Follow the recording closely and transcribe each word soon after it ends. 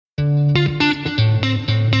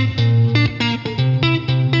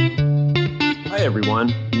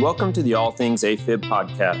and welcome to the All Things AFib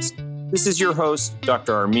podcast. This is your host,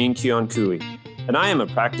 Dr. Armin Kionkui, and I am a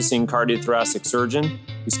practicing cardiothoracic surgeon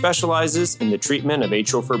who specializes in the treatment of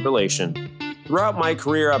atrial fibrillation. Throughout my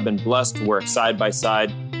career, I've been blessed to work side by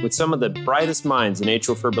side with some of the brightest minds in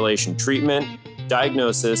atrial fibrillation treatment,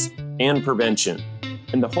 diagnosis, and prevention.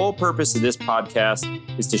 And the whole purpose of this podcast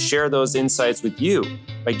is to share those insights with you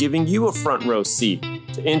by giving you a front row seat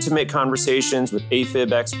to intimate conversations with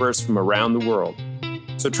AFib experts from around the world.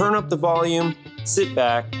 So turn up the volume, sit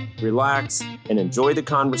back, relax, and enjoy the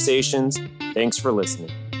conversations. Thanks for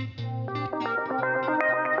listening.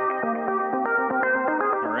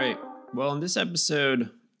 All right. Well, in this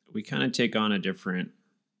episode, we kind of take on a different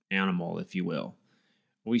animal, if you will.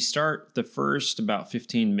 We start the first about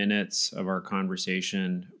 15 minutes of our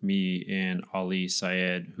conversation, me and Ali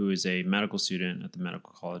Syed, who is a medical student at the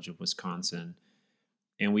Medical College of Wisconsin.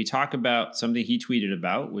 And we talk about something he tweeted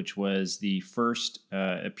about, which was the first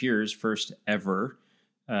ever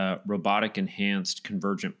robotic enhanced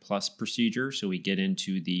Convergent Plus procedure. So we get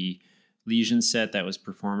into the lesion set that was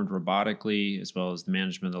performed robotically, as well as the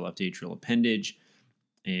management of the left atrial appendage.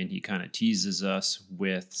 And he kind of teases us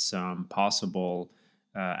with some possible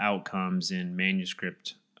outcomes in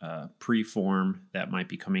manuscript pre-form that might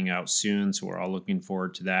be coming out soon. So we're all looking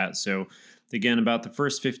forward to that. So again, about the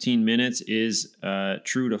first 15 minutes is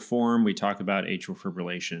true to form. We talk about atrial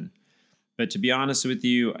fibrillation. But to be honest with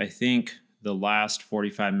you, I think the last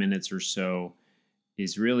 45 minutes or so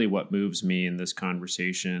is really what moves me in this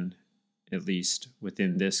conversation, at least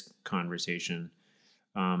within this conversation.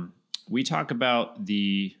 We talk about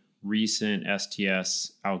the recent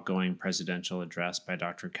STS outgoing presidential address by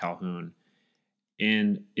Dr. Calhoun.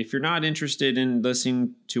 And if you're not interested in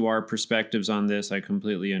listening to our perspectives on this, I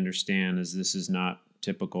completely understand, as this is not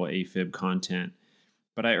typical AFib content.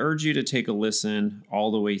 But I urge you to take a listen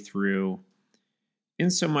all the way through,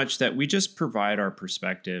 in so much that we just provide our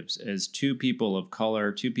perspectives as two people of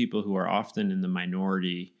color, two people who are often in the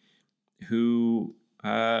minority, who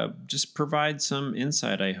just provide some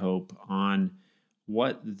insight, I hope, on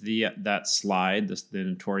what that slide, the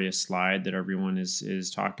notorious slide that everyone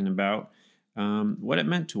is talking about, what it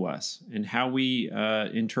meant to us and how we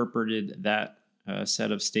interpreted that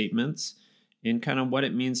set of statements and kind of what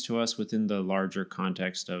it means to us within the larger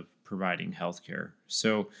context of providing healthcare.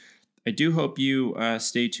 So I do hope you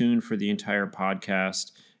stay tuned for the entire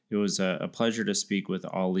podcast. It was a pleasure to speak with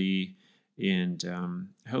Ali, and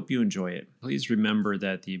I hope you enjoy it. Please remember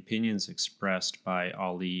that the opinions expressed by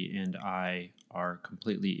Ali and I are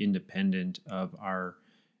completely independent of our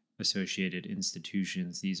associated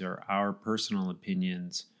institutions. These are our personal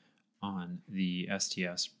opinions on the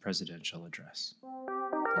STS presidential address.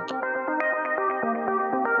 Thank you.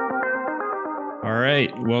 All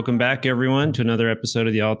right. Welcome back, everyone, to another episode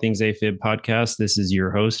of the All Things AFib podcast. This is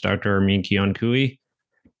your host, Dr. Armin Kionkui.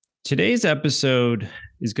 Today's episode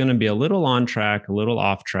is going to be a little on track, a little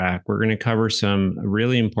off track. We're going to cover some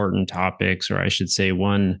really important topics, or I should say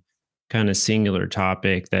one kind of singular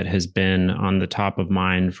topic that has been on the top of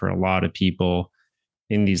mind for a lot of people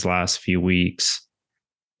in these last few weeks.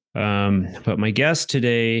 But my guest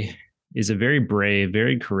today is a very brave,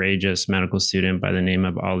 very courageous medical student by the name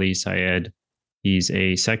of Ali Syed. He's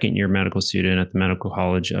a second-year medical student at the Medical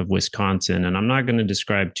College of Wisconsin. And I'm not going to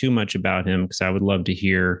describe too much about him because I would love to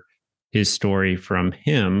hear his story from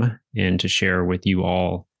him and to share with you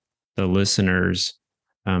all, the listeners.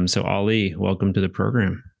 So Ali, welcome to the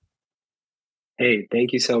program. Hey,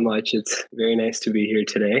 thank you so much. It's very nice to be here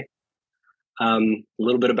today. A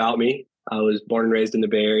little bit about me. I was born and raised in the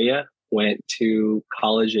Bay Area, went to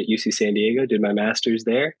college at UC San Diego, did my master's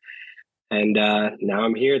there. And now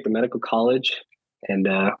I'm here at the medical college and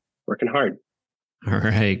working hard. All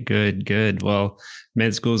right, good. Well,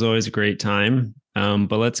 med school is always a great time,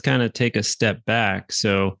 but let's kind of take a step back.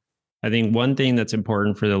 So I think one thing that's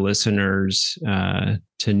important for the listeners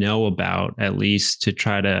to know about, at least to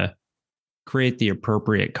try to create the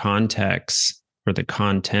appropriate context for the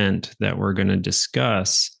content that we're going to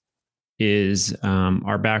discuss, is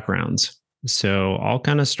our backgrounds. So I'll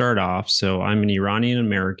kind of start off. So I'm an Iranian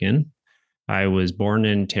American. I was born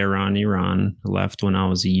in Tehran, Iran, left when I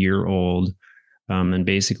was a year old, and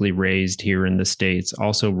basically raised here in the States.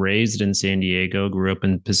 Also raised in San Diego, grew up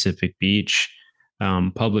in Pacific Beach,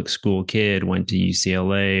 public school kid, went to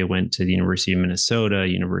UCLA, went to the University of Minnesota,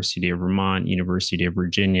 University of Vermont, University of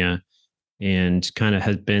Virginia, and kind of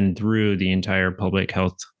has been through the entire public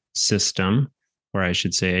health system, or I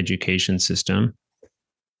should say education system.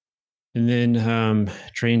 And then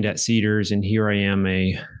trained at Cedars, and here I am,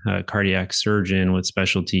 a cardiac surgeon with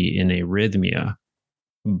specialty in arrhythmia.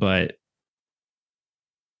 But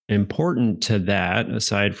important to that,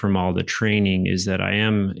 aside from all the training, is that I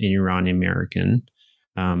am an Iranian American.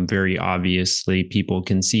 Very obviously, people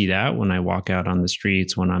can see that when I walk out on the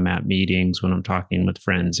streets, when I'm at meetings, when I'm talking with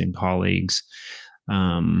friends and colleagues.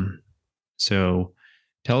 So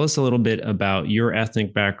tell us a little bit about your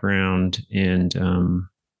ethnic background and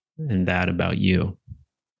that about you.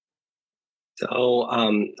 So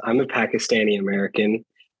I'm a Pakistani American,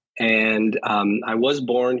 and I was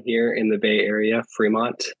born here in the Bay Area,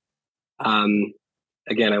 Fremont. Um,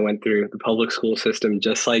 Again, I went through the public school system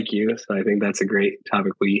just like you, so I think that's a great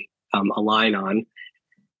topic we align on.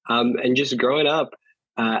 And just growing up,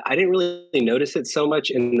 I didn't really notice it so much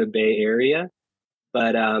in the Bay Area,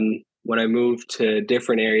 but when I moved to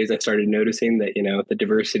different areas, I started noticing that the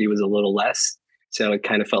diversity was a little less, so it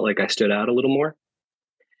kind of felt like I stood out a little more.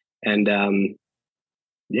 And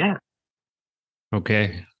yeah.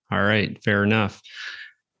 Okay. All right. Fair enough.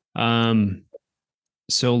 Um,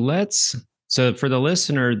 so for the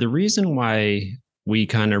listener, the reason why we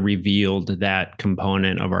kind of revealed that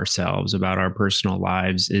component of ourselves about our personal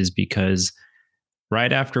lives is because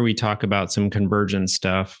right after we talk about some Convergent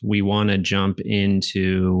stuff, we want to jump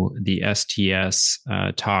into the STS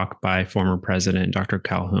talk by former President Dr.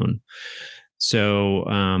 Calhoun. So,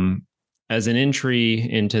 as an entry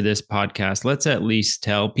into this podcast, let's at least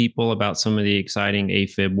tell people about some of the exciting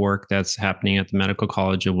AFib work that's happening at the Medical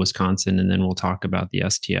College of Wisconsin, and then we'll talk about the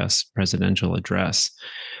STS presidential address.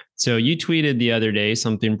 So you tweeted the other day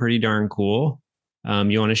something pretty darn cool.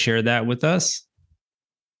 You want to share that with us?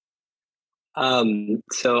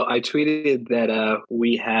 So I tweeted that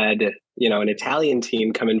we had, an Italian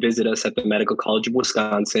team come and visit us at the Medical College of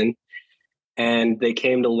Wisconsin, and they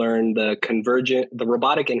came to learn the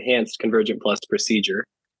robotic enhanced Convergent Plus procedure.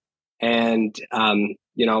 And,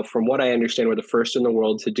 from what I understand, we're the first in the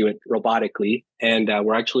world to do it robotically. And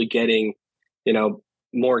we're actually getting,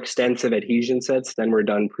 more extensive adhesion sets than were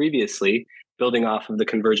done previously, building off of the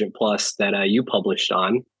Convergent Plus that you published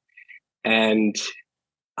on. And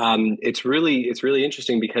it's really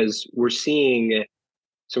interesting because we're seeing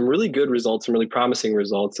some really good results, some really promising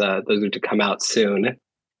results. Those are to come out soon.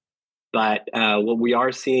 But what we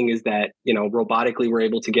are seeing is that, robotically, we're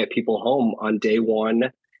able to get people home on day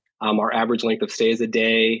one. Our average length of stay is a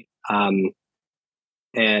day. And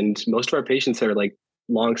most of our patients are like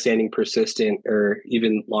longstanding, persistent, or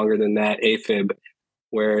even longer than that, AFib,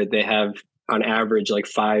 where they have on average like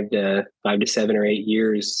 5 to 7 or 8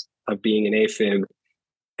 years of being an AFib.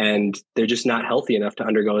 And they're just not healthy enough to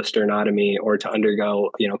undergo a sternotomy or to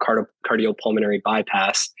undergo, cardiopulmonary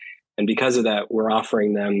bypass. And because of that, we're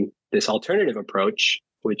offering them this alternative approach,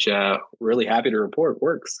 which we're really happy to report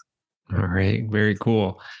works. All right. Very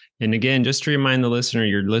cool. And again, just to remind the listener,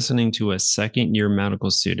 you're listening to a second-year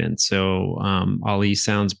medical student. So Ali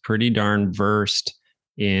sounds pretty darn versed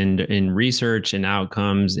in research and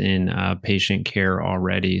outcomes in patient care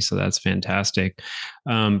already. So that's fantastic.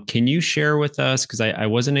 Can you share with us, because I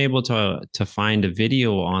wasn't able to find a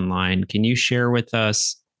video online, can you share with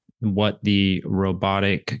us what the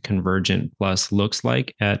Robotic Convergent Plus looks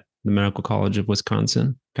like at the Medical College of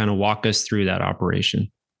Wisconsin? Kind of walk us through that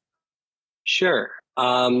operation. Sure.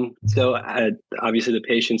 So obviously the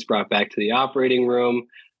patient's brought back to the operating room.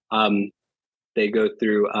 They go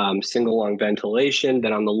through single lung ventilation.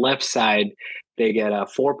 Then on the left side, they get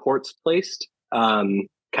 4 ports placed, kind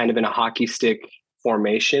of in a hockey stick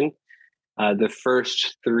formation. The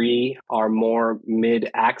first 3 are more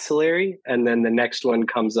mid-axillary, and then the next one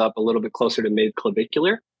comes up a little bit closer to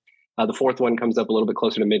mid-clavicular. The fourth one comes up a little bit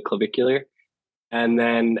closer to mid-clavicular. And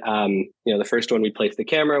then, the first one, we place the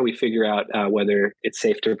camera, we figure out whether it's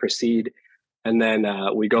safe to proceed. And then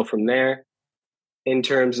we go from there. In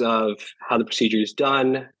terms of how the procedure is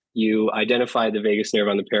done, you identify the vagus nerve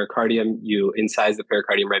on the pericardium, you incise the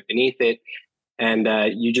pericardium right beneath it. And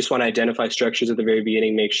you just want to identify structures at the very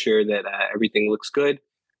beginning, make sure that everything looks good.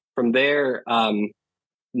 From there,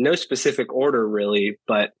 no specific order really,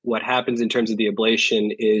 but what happens in terms of the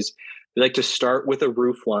ablation is we like to start with a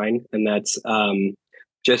roof line, and that's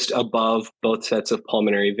just above both sets of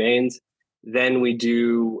pulmonary veins. Then we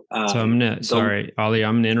do. Sorry, Ali,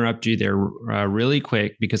 I'm going to interrupt you there really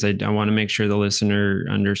quick because I want to make sure the listener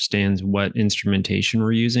understands what instrumentation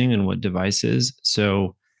we're using and what devices.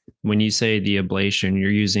 So when you say the ablation, you're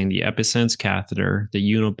using the Episense catheter, the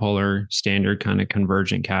unipolar standard kind of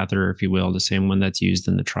convergent catheter, if you will, the same one that's used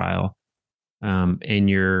in the trial. And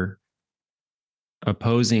you're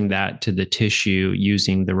opposing that to the tissue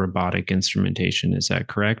using the robotic instrumentation. Is that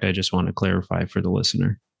correct? I just want to clarify for the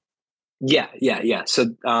listener. Yeah. So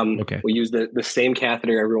we use the same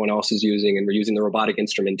catheter everyone else is using, and we're using the robotic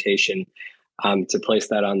instrumentation to place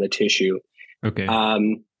that on the tissue. Okay.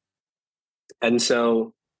 And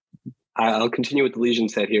so I'll continue with the lesion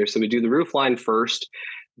set here. So we do the roof line first,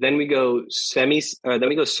 then we go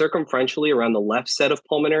circumferentially around the left set of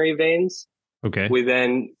pulmonary veins. Okay. We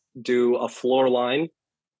then do a floor line.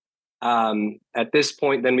 At this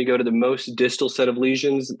point, then we go to the most distal set of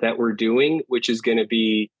lesions that we're doing, which is going to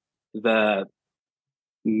be the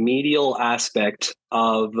medial aspect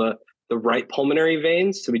of the right pulmonary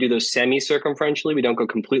veins. So we do those semi-circumferentially. We don't go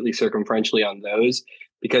completely circumferentially on those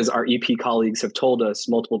because our EP colleagues have told us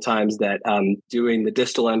multiple times that doing the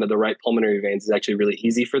distal end of the right pulmonary veins is actually really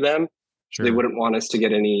easy for them. Sure. So they wouldn't want us to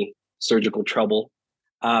get any surgical trouble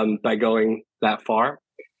by going that far.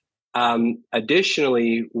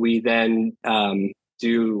 Additionally, we then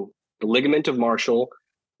do the ligament of Marshall.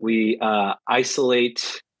 We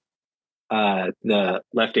isolate the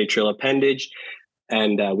left atrial appendage,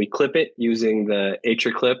 and we clip it using the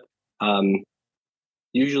AtriClip,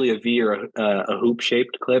 usually a V or a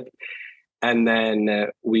hoop-shaped clip. And then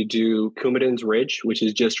we do Coumadin's ridge, which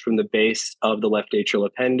is just from the base of the left atrial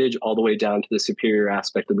appendage all the way down to the superior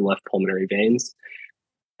aspect of the left pulmonary veins.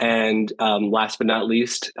 And last but not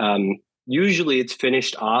least, usually it's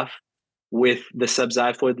finished off with the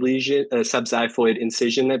subxiphoid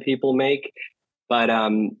incision that people make.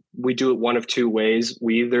 But we do it one of two ways.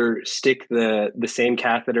 We either stick the same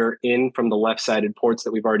catheter in from the left-sided ports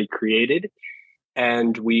that we've already created,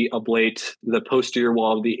 and we ablate the posterior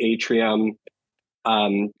wall of the atrium,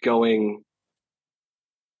 going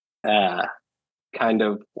kind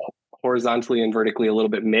of horizontally and vertically a little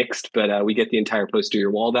bit mixed, but we get the entire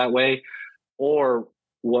posterior wall that way. Or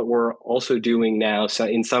what we're also doing now, so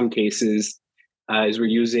in some cases, is we're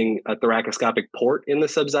using a thoracoscopic port in the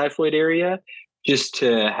subxiphoid area just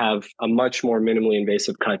to have a much more minimally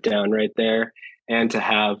invasive cut down right there, and to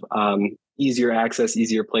have easier access,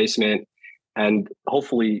 easier placement, and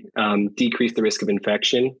hopefully decrease the risk of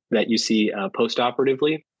infection that you see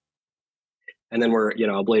post-operatively. And then we're,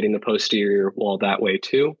 ablating the posterior wall that way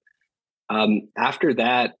too. After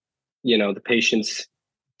that, the patient's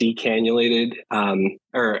decannulated,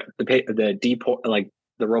 or the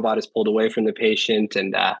robot is pulled away from the patient,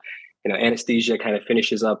 and anesthesia kind of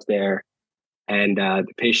finishes up there, and the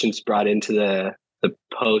patient's brought into the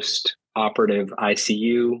post-operative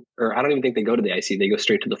ICU, or I don't even think they go to the ICU; they go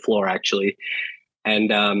straight to the floor actually, and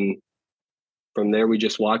from there we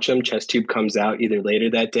just watch them. Chest tube comes out either later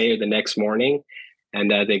that day or the next morning, and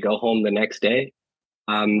they go home the next day.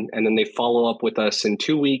 And then they follow up with us in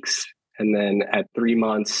 2 weeks, and then at 3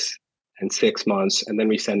 months and 6 months. And then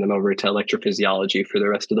we send them over to electrophysiology for the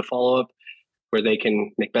rest of the follow-up, where they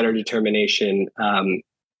can make better determination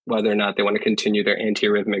whether or not they want to continue their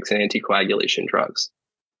antiarrhythmics and anticoagulation drugs.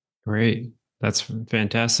 Great. That's a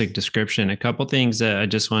fantastic description. A couple things that I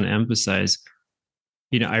just want to emphasize.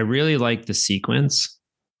 I really like the sequence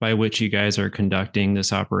by which you guys are conducting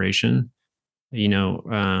this operation.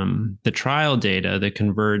 The trial data, the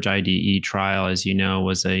Converge IDE trial, as you know,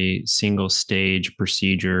 was a single stage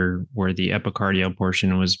procedure where the epicardial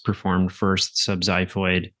portion was performed first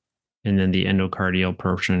subxiphoid, and then the endocardial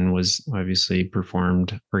portion was obviously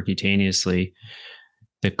performed percutaneously.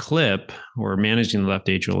 The clip, or managing the left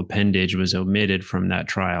atrial appendage, was omitted from that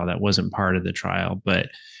trial. That wasn't part of the trial, but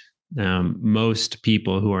most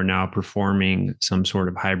people who are now performing some sort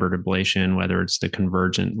of hybrid ablation, whether it's the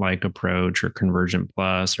Convergent-like approach or Convergent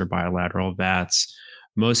Plus or bilateral VATS,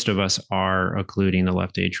 most of us are occluding the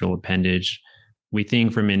left atrial appendage. We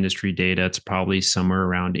think from industry data, it's probably somewhere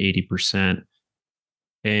around 80%.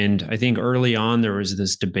 And I think early on, there was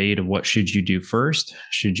this debate of what should you do first?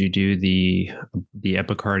 Should you do the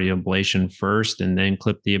epicardial ablation first and then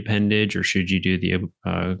clip the appendage, or should you do the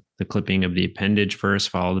clipping of the appendage first,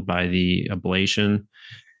 followed by the ablation?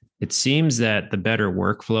 It seems that the better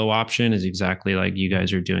workflow option is exactly like you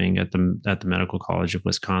guys are doing at the Medical College of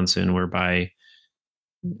Wisconsin, whereby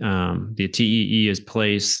the TEE is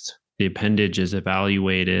placed, the appendage is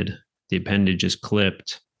evaluated, the appendage is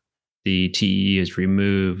clipped, the TE is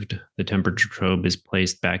removed, the temperature probe is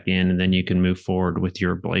placed back in, and then you can move forward with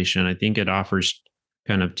your ablation. I think it offers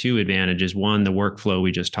kind of two advantages. One, the workflow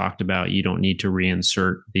we just talked about. You don't need to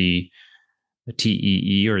reinsert the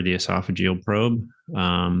TEE or the esophageal probe,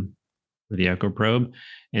 or the echo probe.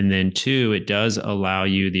 And then two, it does allow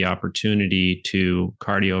you the opportunity to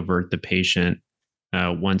cardiovert the patient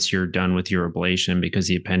once you're done with your ablation, because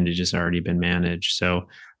the appendage has already been managed. So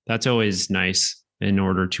that's always nice, in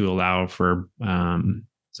order to allow for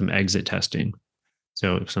some exit testing,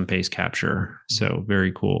 so some pace capture. So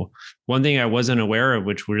very cool. One thing I wasn't aware of,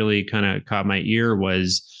 which really kind of caught my ear,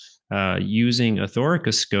 was using a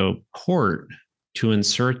thoracoscope port to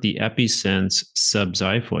insert the EpiSense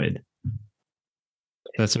subxiphoid.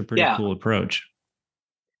 That's a pretty Yeah. cool approach.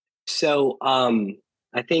 So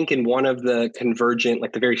I think in one of the Convergent,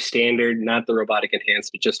 like the very standard, not the robotic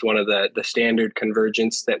enhanced, but just one of the standard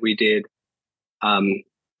Convergents that we did, um,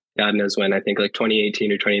 God knows when, I think like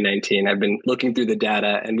 2018 or 2019, I've been looking through the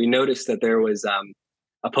data and we noticed that there was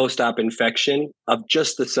a post-op infection of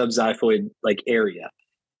just the subxiphoid like area.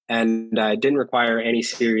 And didn't require any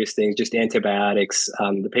serious things, just antibiotics.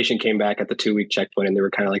 The patient came back at the 2-week checkpoint and they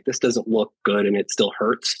were kind of like, this doesn't look good and it still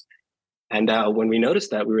hurts. And when we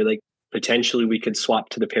noticed that, we were like, potentially we could swap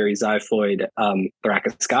to the perixiphoid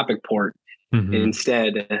thoracoscopic port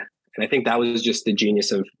instead. And I think that was just the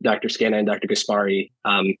genius of Dr. Scanna and Dr. Gaspari,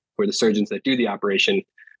 who are the surgeons that do the operation,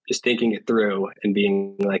 just thinking it through and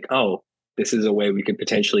being like, oh, this is a way we could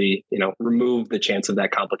potentially, remove the chance of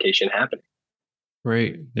that complication happening.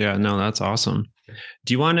 Great. Yeah, no, that's awesome.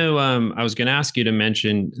 Do you want to, I was going to ask you to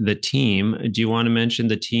mention the team. Do you want to mention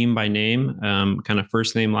the team by name, kind of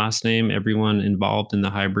first name, last name, everyone involved in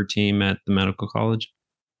the hybrid team at the medical college?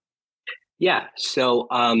 Yeah. So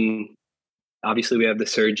obviously we have the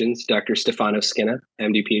surgeons, Dr. Stefano Skinna,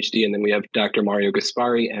 MD, PhD, and then we have Dr. Mario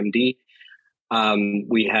Gaspari, MD.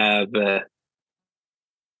 We have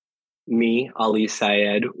me, Ali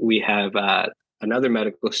Syed. We have another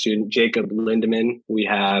medical student, Jacob Lindemann. We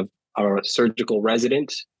have our surgical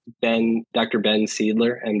resident, Dr. Ben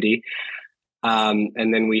Seidler, MD.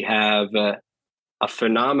 And then we have a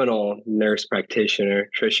phenomenal nurse practitioner,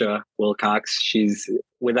 Trisha Wilcox.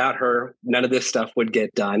 Without her, none of this stuff would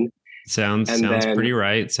get done. Sounds pretty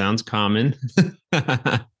right. Sounds common.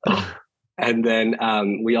 And then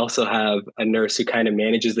we also have a nurse who kind of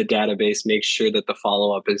manages the database, makes sure that the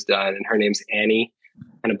follow-up is done. And her name's Annie.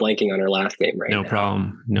 Kind of blanking on her last name right now.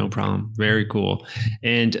 No problem. Very cool.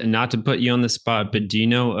 And not to put you on the spot, but do you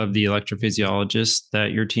know of the electrophysiologist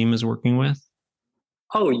that your team is working with?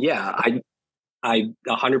 Oh, yeah. I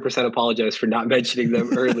 100% apologize for not mentioning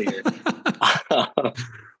them earlier.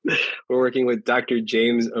 We're working with Dr.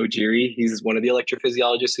 James Ojiri. He's one of the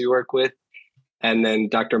electrophysiologists we work with. And then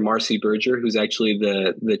Dr. Marcy Berger, who's actually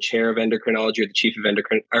the chair of endocrinology or the chief of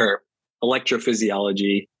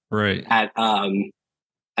electrophysiology right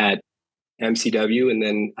at MCW. And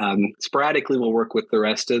then sporadically we'll work with the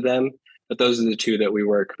rest of them. But those are the two that we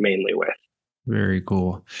work mainly with. Very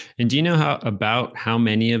cool. And do you know about how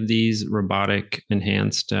many of these robotic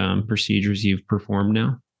enhanced procedures you've performed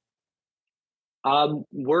now?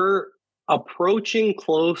 We're approaching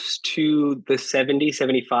close to the 70,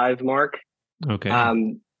 75 mark. Okay.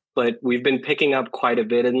 But we've been picking up quite a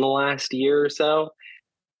bit in the last year or so.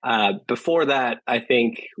 Before that, I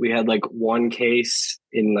think we had like one case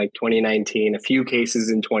in like 2019, a few cases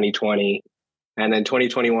in 2020, and then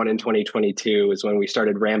 2021 and 2022 is when we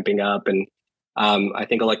started ramping up. And I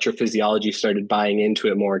think electrophysiology started buying into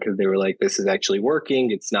it more because they were like, this is actually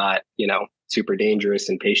working. It's not, super dangerous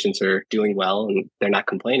and patients are doing well and they're not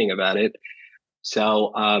complaining about it.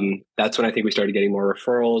 So that's when I think we started getting more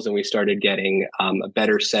referrals and we started getting a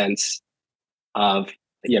better sense of,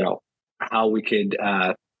 how we could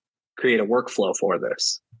create a workflow for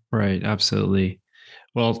this. Right. Absolutely.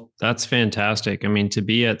 Well, that's fantastic. I mean, to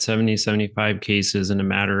be at 70, 75 cases in a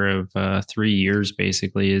matter of 3 years,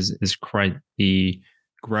 basically, is quite the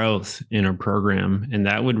growth in a program. And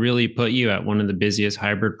that would really put you at one of the busiest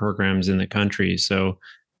hybrid programs in the country. So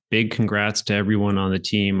big congrats to everyone on the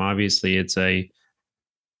team. Obviously, it's a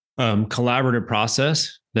collaborative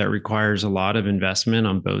process that requires a lot of investment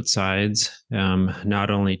on both sides,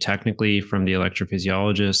 not only technically from the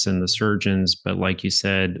electrophysiologists and the surgeons, but like you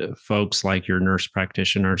said, folks like your nurse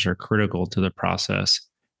practitioners are critical to the process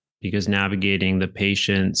because navigating the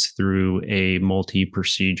patients through a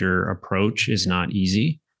multi-procedure approach is not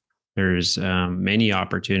easy. There's many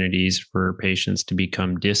opportunities for patients to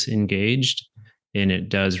become disengaged, and it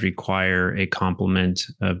does require a complement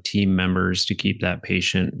of team members to keep that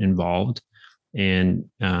patient involved and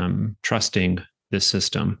trusting the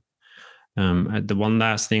system. The one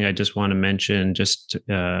last thing I just want to mention, just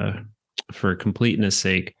for completeness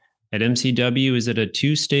sake, at MCW, is it a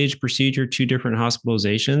 2-stage procedure, 2 different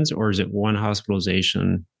hospitalizations, or is it 1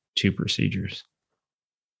 hospitalization, 2 procedures?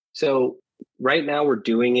 So right now we're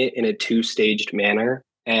doing it in a 2-staged manner.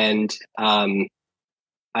 And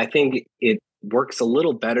I think it works a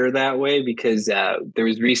little better that way because there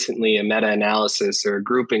was recently a meta-analysis or a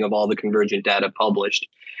grouping of all the Convergent data published.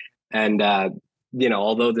 And,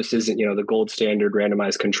 although this isn't, the gold standard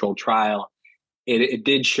randomized controlled trial, it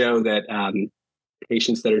did show that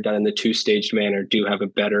patients that are done in the 2-staged manner do have a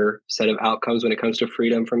better set of outcomes when it comes to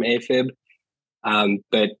freedom from AFib.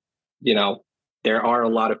 But, there are a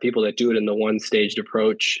lot of people that do it in the 1-staged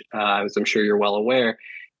approach, as I'm sure you're well aware.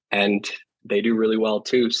 And they do really well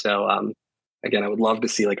too. So again, I would love to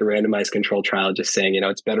see like a randomized control trial just saying,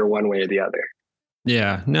 it's better one way or the other.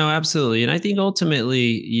 Yeah, no, absolutely. And I think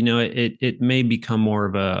ultimately, it may become more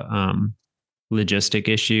of a logistic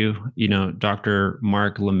issue. Dr.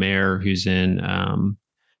 Mark Lemaire, who's in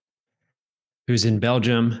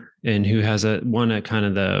Belgium and who has one of kind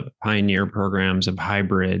of the pioneer programs of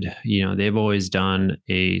hybrid. They've always done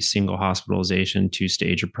a single hospitalization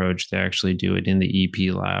 2-stage approach. They actually do it in the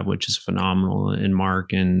EP lab, which is phenomenal. And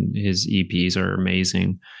Mark and his EPs are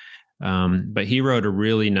amazing. But he wrote a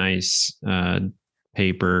really nice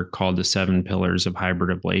paper called The 7 Pillars of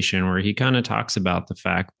Hybrid Ablation, where he kind of talks about the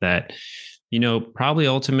fact that, probably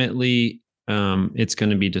ultimately it's going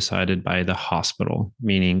to be decided by the hospital,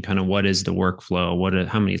 meaning kind of what is the workflow?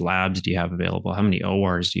 How many labs do you have available? How many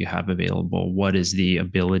ORs do you have available? What is the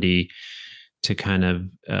ability to kind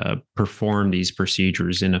of perform these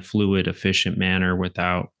procedures in a fluid, efficient manner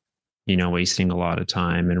without, wasting a lot of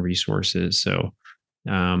time and resources? So,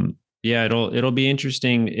 yeah, it'll be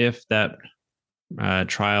interesting if that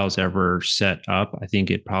trial's ever set up. I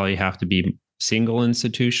think it probably have to be single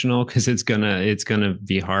institutional, because it's gonna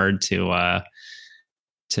be hard to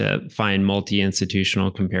find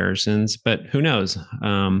multi-institutional comparisons, but who knows?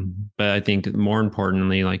 But I think more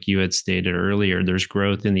importantly, like you had stated earlier, there's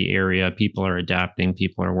growth in the area. People are adapting,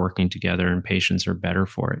 people are working together, and patients are better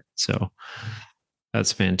for it. So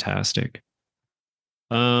that's fantastic.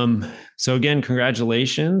 So again,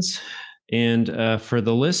 congratulations. And for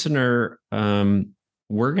the listener,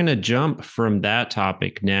 we're going to jump from that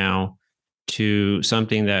topic now to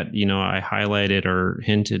something that, I highlighted or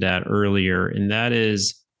hinted at earlier, and that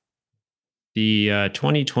is the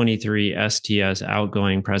 2023 STS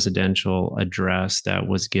outgoing presidential address that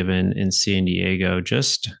was given in San Diego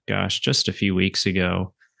just a few weeks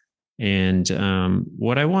ago. And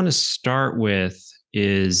what I want to start with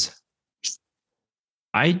is,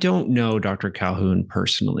 I don't know Dr. Calhoun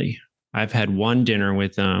personally. I've had one dinner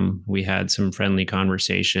with him. We had some friendly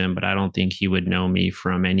conversation, but I don't think he would know me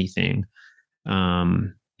from anything.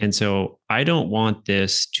 And so I don't want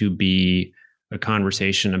this to be a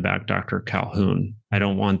conversation about Dr. Calhoun. I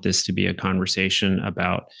don't want this to be a conversation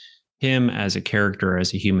about him as a character,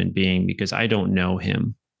 as a human being, because I don't know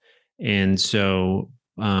him. And so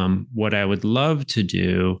what I would love to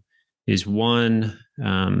do is, one,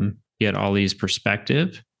 get Ollie's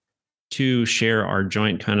perspective, to share our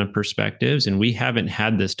joint kind of perspectives. And we haven't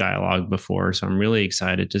had this dialogue before, so I'm really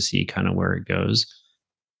excited to see kind of where it goes.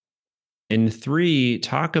 And 3,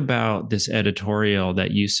 talk about this editorial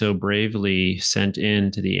that you so bravely sent in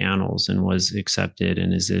to the Annals and was accepted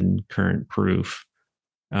and is in current proof.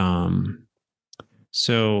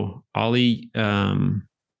 So Ollie,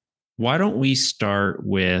 why don't we start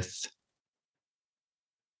with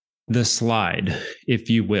the slide, if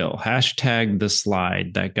you will, hashtag the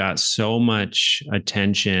slide that got so much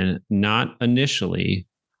attention, not initially,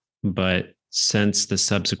 but since the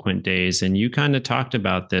subsequent days. And you kind of talked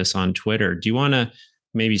about this on Twitter. Do you want to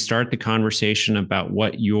maybe start the conversation about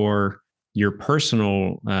what your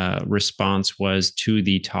personal response was to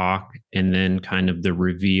the talk, and then kind of the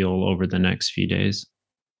reveal over the next few days?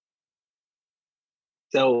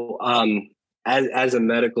 So as a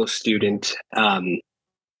medical student,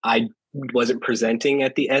 I wasn't presenting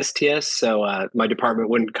at the STS, so my department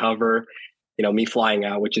wouldn't cover, me flying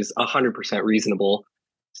out, which is 100% reasonable.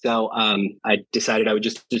 So I decided I would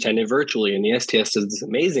just attend it virtually. And the STS does this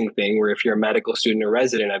amazing thing where if you're a medical student or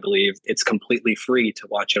resident, I believe it's completely free to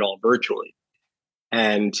watch it all virtually.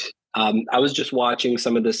 And I was just watching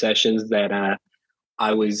some of the sessions that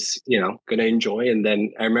I was, going to enjoy. And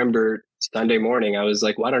then I remember Sunday morning, I was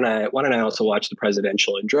like, why don't I also watch the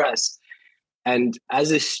presidential address? And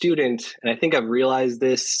as a student, and I think I've realized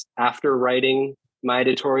this after writing my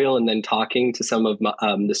editorial and then talking to some of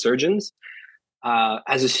the surgeons,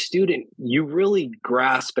 as a student, you really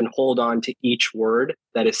grasp and hold on to each word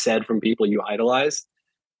that is said from people you idolize.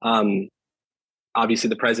 Obviously,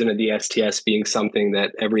 the president of the STS being something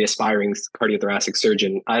that every aspiring cardiothoracic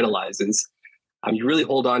surgeon idolizes. You really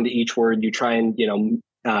hold on to each word. You try and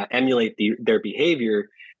emulate their behavior.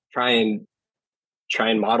 Try and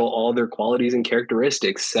model all their qualities and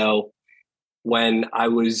characteristics. So when I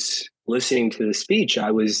was listening to the speech, I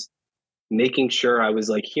was making sure I was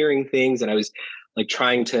like hearing things, and I was like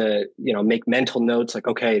trying to, make mental notes, like,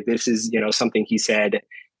 okay, this is, something he said.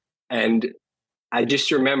 And I just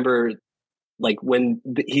remember like when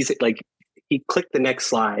he clicked the next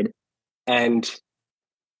slide, and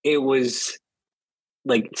it was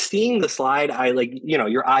like seeing the slide, I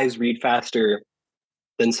your eyes read faster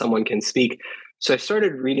than someone can speak. So I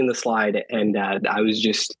started reading the slide, and I was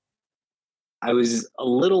just I was a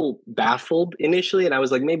little baffled initially, and I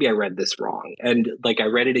was like, maybe I read this wrong. And like I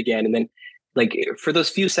read it again, and then like for those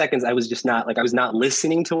few seconds, I was just not like I was not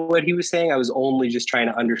listening to what he was saying. I was only just trying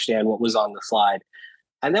to understand what was on the slide.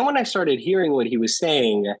 And then when I started hearing what he was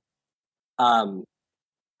saying, um,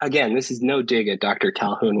 again, this is no dig at Dr.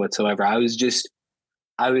 Calhoun whatsoever. I was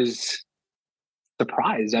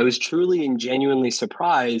surprised. I was truly and genuinely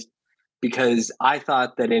surprised because I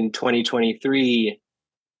thought that in 2023,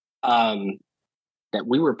 that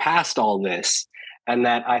we were past all this, and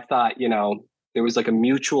that I thought, there was like a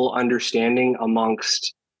mutual understanding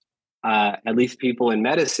amongst at least people in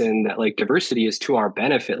medicine that like diversity is to our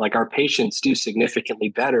benefit. Like our patients do significantly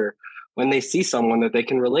better when they see someone that they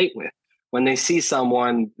can relate with, when they see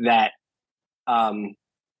someone that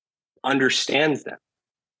understands them.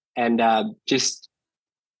 And just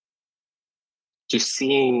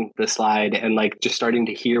seeing the slide and like just starting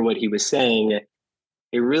to hear what he was saying,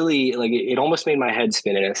 it really like it almost made my head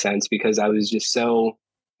spin in a sense, because I was just so,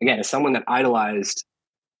 again, as someone that idolized,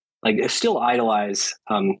 like I still idolize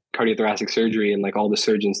cardiothoracic surgery and like all the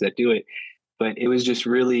surgeons that do it, but it was just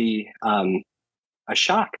really a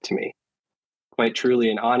shock to me, quite truly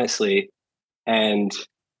and honestly. And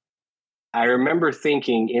I remember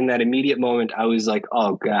thinking in that immediate moment, I was like,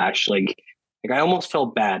 oh gosh, like I almost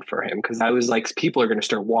felt bad for him, because I was like, people are going to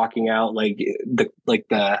start walking out, like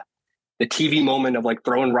the TV moment of like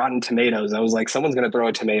throwing rotten tomatoes. I was like, someone's going to throw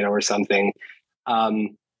a tomato or something,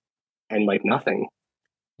 and like nothing.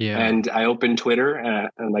 Yeah. And I opened Twitter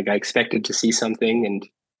and like I expected to see something, and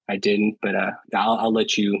I didn't. But I'll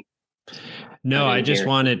let you. No, I just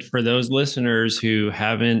wanted, for those listeners who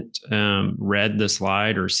haven't read the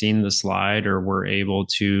slide or seen the slide or were able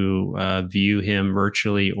to view him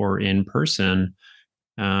virtually or in person,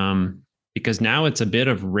 because now it's a bit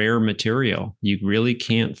of rare material. You really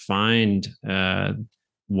can't find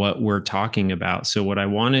what we're talking about. So what I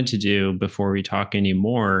wanted to do before we talk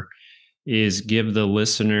anymore is give the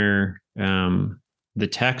listener the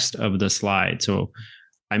text of the slide. So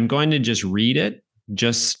I'm going to just read it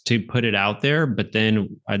just to put it out there, but then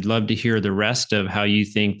I'd love to hear the rest of how you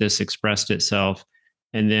think this expressed itself.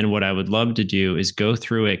 And then what I would love to do is go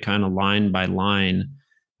through it kind of line by line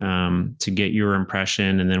to get your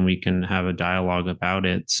impression, and then we can have a dialogue about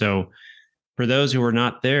it. So for those who are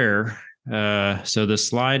not there, so the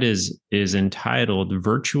slide is entitled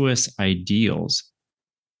Virtuous Ideals.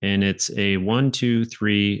 And it's a 1, 2,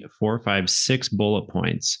 3, 4, 5, 6 bullet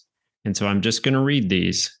points. And so I'm just going to read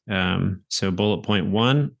these. So bullet point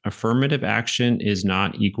 1, affirmative action is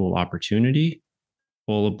not equal opportunity.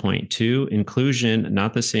 Bullet point 2, inclusion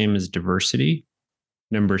not the same as diversity.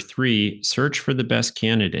 Number 3, search for the best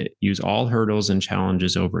candidate. Use all hurdles and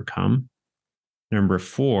challenges overcome. Number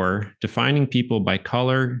 4, defining people by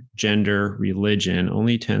color, gender, religion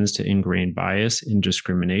only tends to ingrain bias and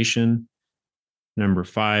discrimination. Number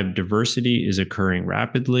 5, diversity is occurring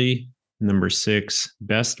rapidly. Number 6,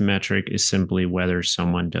 best metric is simply whether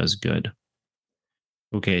someone does good.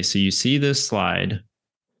 Okay, so you see this slide.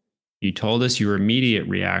 You told us your immediate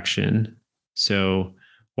reaction. So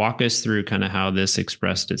walk us through kind of how this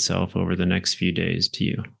expressed itself over the next few days to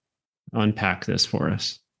you. Unpack this for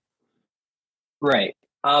us. Right.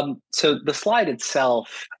 So the slide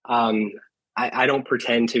itself, I don't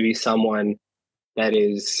pretend to be someone that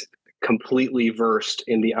is completely versed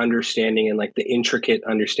in the understanding and like the intricate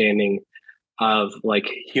understanding of like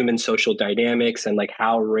human social dynamics and like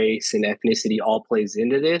how race and ethnicity all plays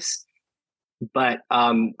into this. But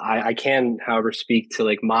I can, however, speak to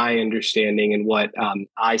like my understanding and what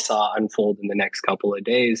I saw unfold in the next couple of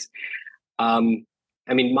days. I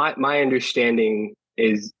mean, my understanding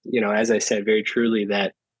is, as I said very truly,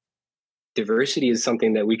 that diversity is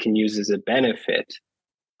something that we can use as a benefit,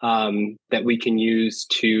 that we can use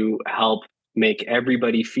to help make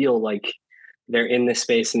everybody feel like they're in this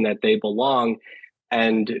space and that they belong.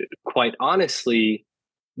 And quite honestly,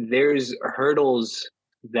 there's hurdles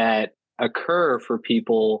that occur for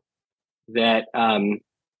people that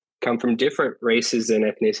come from different races and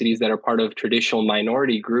ethnicities that are part of traditional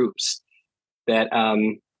minority groups, that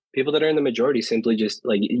people that are in the majority simply just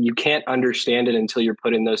like, you can't understand it until you're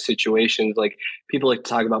put in those situations. Like people like to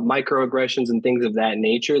talk about microaggressions and things of that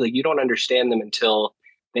nature. Like you don't understand them until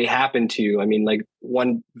they happen to you. I mean, like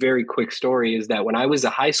one very quick story is that when I was a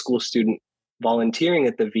high school student volunteering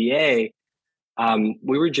at the VA,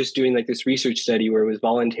 we were just doing like this research study where it was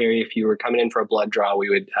voluntary. If you were coming in for a blood draw, we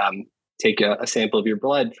would take a sample of your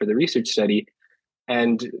blood for the research study.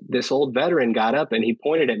 And this old veteran got up and he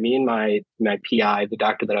pointed at me and my PI, the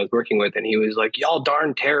doctor that I was working with, and he was like, "Y'all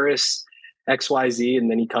darn terrorists, XYZ." And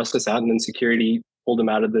then he cussed us out, and then security pulled him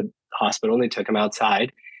out of the hospital and they took him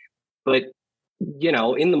outside. But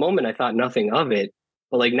in the moment I thought nothing of it.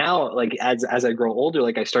 But like now, like as I grow older,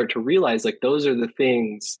 like I start to realize like those are the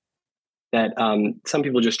things that some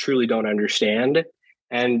people just truly don't understand.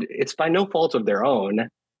 And it's by no fault of their own.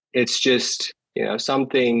 It's just, some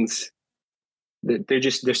things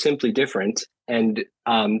they're simply different. And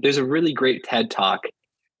there's a really great TED talk.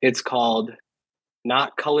 It's called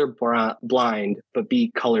Not Color Blind, but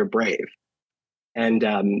Be Color Brave. And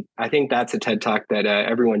I think that's a TED talk that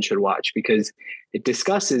everyone should watch, because it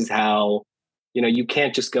discusses how, you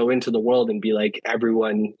can't just go into the world and be like,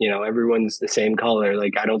 everyone's the same color.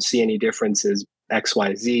 Like, I don't see any differences, X,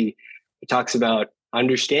 Y, Z. It talks about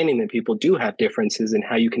understanding that people do have differences and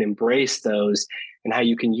how you can embrace those and how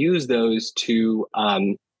you can use those to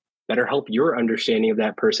better help your understanding of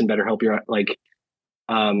that person, better help your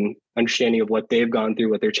understanding of what they've gone through,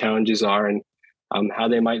 what their challenges are, and how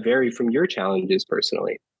they might vary from your challenges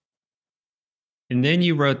personally. And then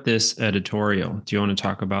you wrote this editorial. Do you want to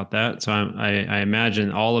talk about that? So I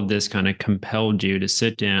imagine all of this kind of compelled you to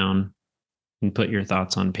sit down and put your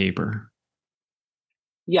thoughts on paper.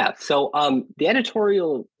 Yeah. So the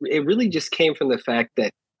editorial, it really just came from the fact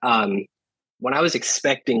that when I was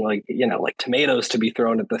expecting like tomatoes to be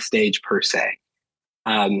thrown at the stage per se,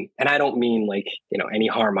 and I don't mean like, any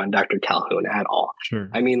harm on Dr. Calhoun at all. Sure.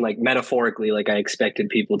 I mean, like metaphorically, like I expected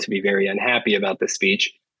people to be very unhappy about the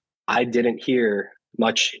speech. I didn't hear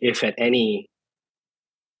much, if at any,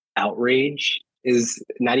 outrage, is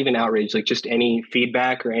not even outrage, like just any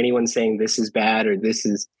feedback or anyone saying this is bad or this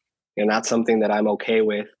is not something that I'm okay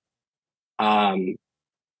with. I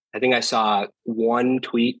think I saw one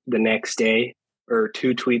tweet the next day or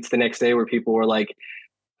two tweets the next day where people were like,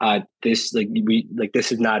 this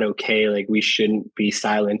is not okay. Like we shouldn't be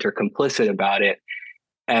silent or complicit about it.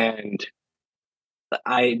 And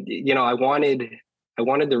I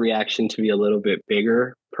wanted the reaction to be a little bit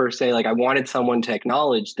bigger per se. Like I wanted someone to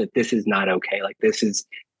acknowledge that this is not okay. Like this is,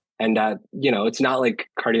 and it's not like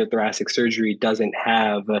cardiothoracic surgery doesn't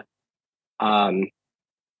have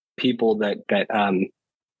people that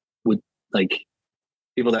would like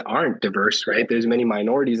people that aren't diverse, right? There's many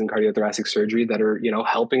minorities in cardiothoracic surgery that are,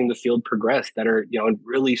 helping the field progress, that are, in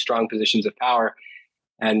really strong positions of power.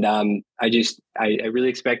 And I really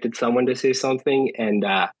expected someone to say something. And,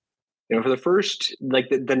 for the first, like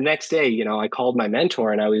the next day, I called my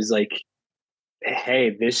mentor and I was like,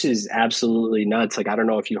 hey, this is absolutely nuts. Like, I don't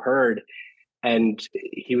know if you heard. And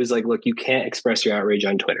he was like, look, you can't express your outrage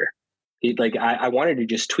on Twitter. I wanted to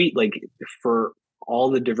just tweet like for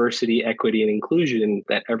all the diversity, equity, and inclusion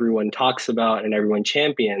that everyone talks about and everyone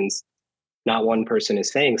champions, not one person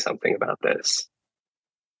is saying something about this.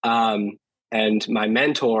 And my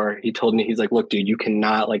mentor, he told me, he's like, look, dude, you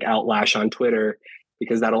cannot like outlash on Twitter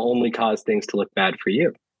because that'll only cause things to look bad for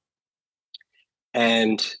you.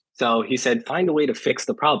 And so he said, find a way to fix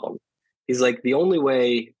the problem. He's like, the only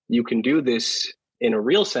way you can do this in a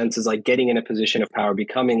real sense is like getting in a position of power,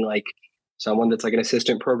 becoming like someone that's like an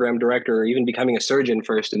assistant program director, or even becoming a surgeon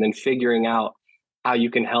first, and then figuring out how you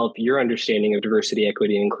can help your understanding of diversity,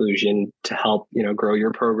 equity, and inclusion to help, grow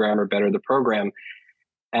your program or better the program.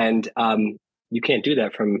 And you can't do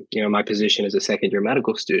that from, my position as a second year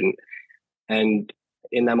medical student. And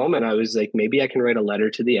in that moment, I was like, maybe I can write a letter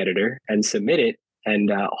to the editor and submit it.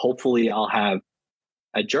 And hopefully I'll have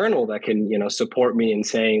a journal that can, support me in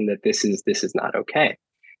saying that this is not okay.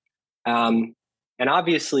 And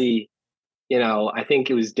obviously, I think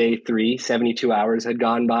it was day 3, 72 hours had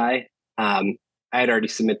gone by. I had already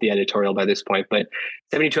submitted the editorial by this point, but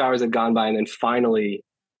 72 hours had gone by. And then finally,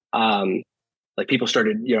 people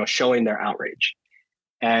started, showing their outrage.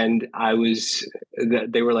 And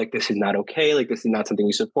they were like, this is not okay. Like, this is not something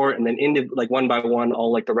we support. And then one by one,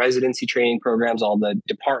 all like the residency training programs, all the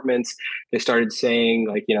departments, they started saying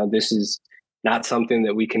like, this is not something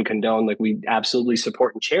that we can condone. Like we absolutely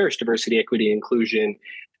support and cherish diversity, equity, inclusion,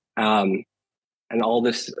 and all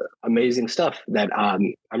this amazing stuff that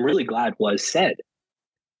I'm really glad was said.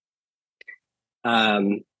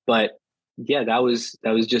 But yeah, that was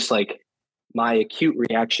just like my acute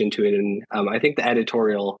reaction to it. And I think the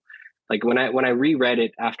editorial, like when I reread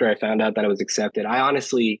it after I found out that it was accepted, I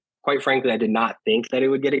honestly, quite frankly, I did not think that it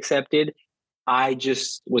would get accepted. I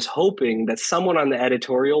just was hoping that someone on the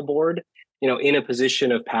editorial board, in a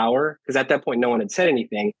position of power, because at that point, no one had said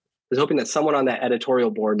anything. I was hoping that someone on that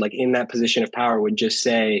editorial board, like in that position of power, would just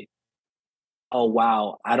say, oh,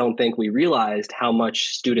 wow, I don't think we realized how much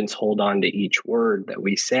students hold on to each word that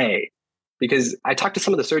we say. Because I talked to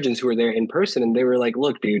some of the surgeons who were there in person and they were like,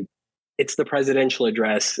 look, dude, it's the presidential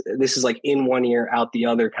address. This is like in one ear, out the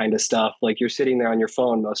other kind of stuff. Like you're sitting there on your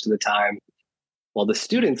phone most of the time. While the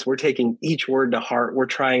students, we're taking each word to heart. We're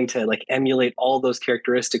trying to like emulate all those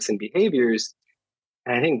characteristics and behaviors.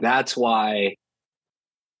 And I think that's why,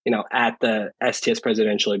 at the STS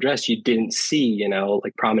presidential address, you didn't see,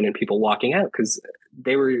 like prominent people walking out, because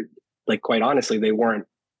they were, like, quite honestly, they weren't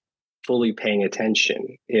fully paying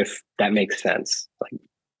attention, if that makes sense. Like,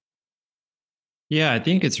 Yeah, I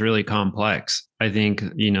think it's really complex. I think,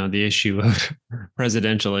 the issue of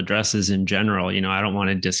presidential addresses in general, I don't want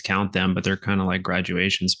to discount them, but they're kind of like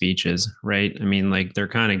graduation speeches, right? I mean, like they're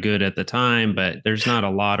kind of good at the time, but there's not a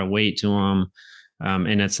lot of weight to them.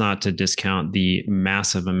 And it's not to discount the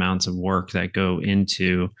massive amounts of work that go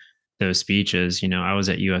into those speeches. I was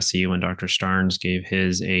at USC when Dr. Starnes gave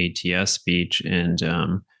his ATS speech, and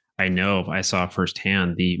I saw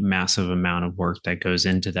firsthand the massive amount of work that goes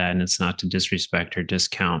into that. And it's not to disrespect or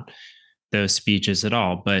discount those speeches at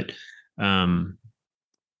all. But I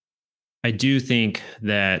do think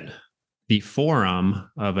that the forum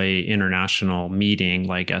of a international meeting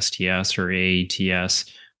like STS or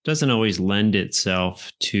AETS doesn't always lend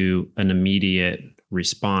itself to an immediate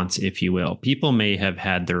response, if you will. People may have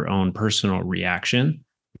had their own personal reaction,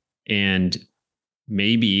 and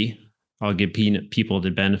maybe I'll give people the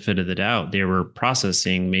benefit of the doubt. They were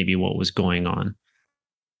processing maybe what was going on.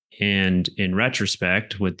 And in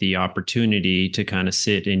retrospect, with the opportunity to kind of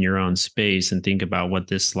sit in your own space and think about what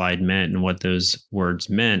this slide meant and what those words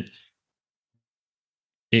meant,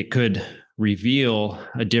 it could reveal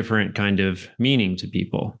a different kind of meaning to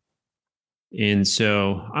people. And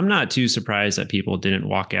so I'm not too surprised that people didn't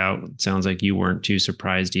walk out. It sounds like you weren't too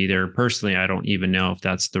surprised either. Personally, I don't even know if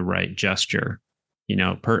that's the right gesture.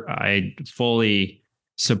 I fully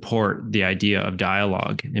support the idea of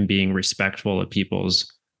dialogue and being respectful of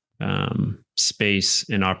people's space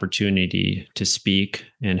and opportunity to speak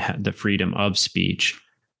and have the freedom of speech.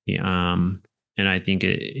 And I think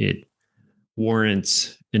it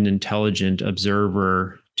warrants an intelligent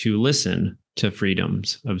observer to listen to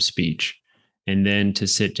freedoms of speech, and then to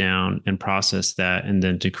sit down and process that, and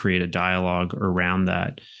then to create a dialogue around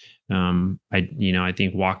that. I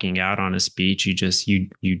think walking out on a speech,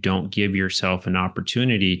 you don't give yourself an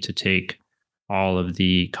opportunity to take all of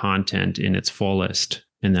the content in its fullest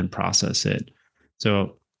and then process it.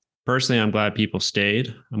 So personally, I'm glad people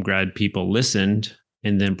stayed. I'm glad people listened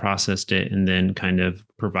and then processed it, and then kind of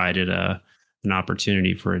provided an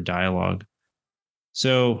opportunity for a dialogue.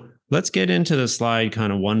 So let's get into the slide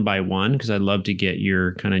kind of one by one, because I'd love to get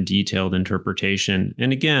your kind of detailed interpretation.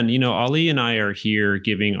 And again, Ali and I are here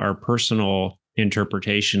giving our personal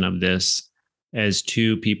interpretation of this as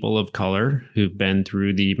two people of color who've been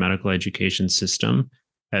through the medical education system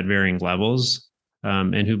at varying levels,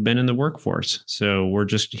 and who've been in the workforce. So we're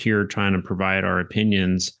just here trying to provide our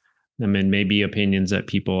opinions, and maybe opinions that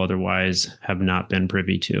people otherwise have not been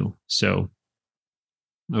privy to. So,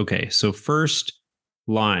 okay, so first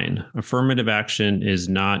line, affirmative action is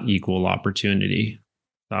not equal opportunity.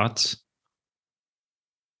 Thoughts?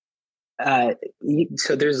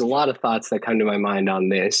 So there's a lot of thoughts that come to my mind on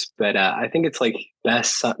this, but I think it's like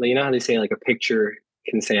best, how they say like a picture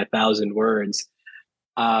can say 1,000 words.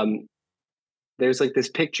 There's like this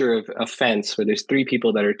picture of a fence where there's three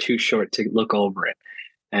people that are too short to look over it.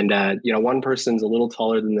 And, one person's a little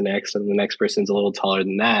taller than the next, and the next person's a little taller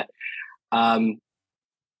than that.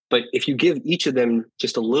 But if you give each of them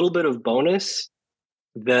just a little bit of bonus,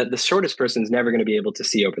 the shortest person's never going to be able to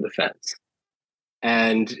see over the fence.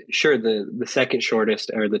 And sure, the second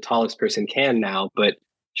shortest or the tallest person can now, but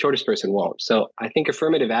shortest person won't. So I think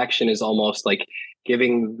affirmative action is almost like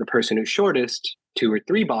giving the person who's shortest 2 or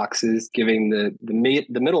 3 boxes, giving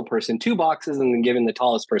the middle person 2 boxes, and then giving the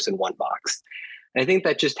tallest person 1 box. And I think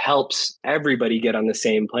that just helps everybody get on the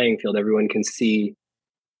same playing field. Everyone can see,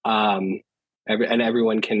 and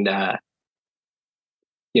everyone can,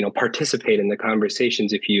 participate in the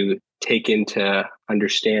conversations if you take into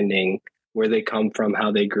understanding where they come from,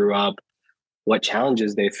 how they grew up, what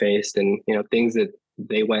challenges they faced, and, things that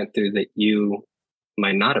they went through that you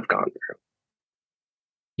might not have gone through.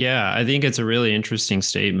 Yeah, I think it's a really interesting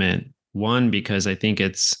statement. One, because I think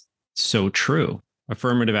it's so true.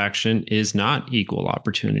 Affirmative action is not equal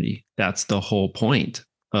opportunity. That's the whole point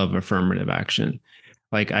of affirmative action.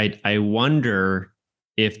 Like, I wonder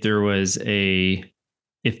if there was that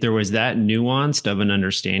nuanced of an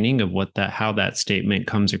understanding of how that statement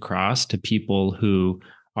comes across to people who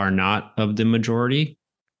are not of the majority.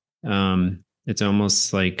 It's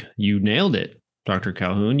almost like you nailed it, Dr.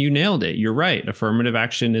 Calhoun. You nailed it. You're right. Affirmative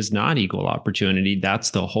action is not equal opportunity.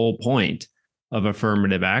 That's the whole point of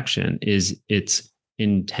affirmative action. Is it's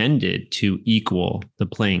intended to equal the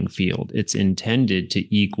playing field. It's intended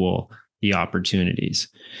to equal the opportunities.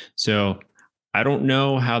 So I don't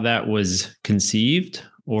know how that was conceived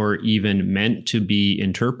or even meant to be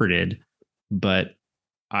interpreted, but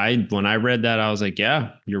when I read that, I was like,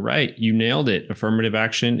 yeah, you're right. You nailed it. Affirmative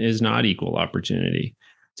action is not equal opportunity.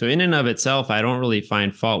 So in and of itself, I don't really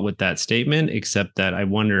find fault with that statement, except that I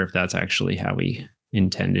wonder if that's actually how he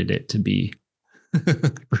intended it to be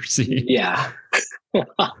perceived. Yeah.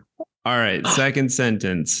 All right. Second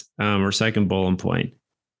sentence, or second bullet point.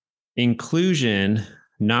 Inclusion,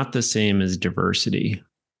 not the same as diversity.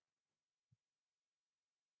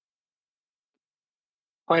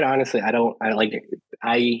 Quite honestly,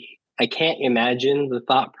 I can't imagine the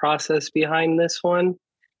thought process behind this one,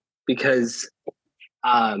 because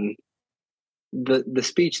the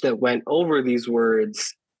speech that went over these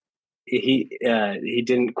words, he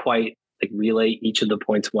didn't quite like relay each of the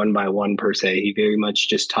points one by one per se. He very much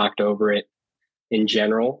just talked over it in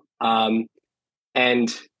general. And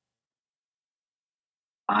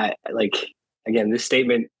I like, again, this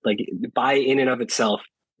statement, like, by in and of itself,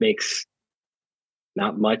 makes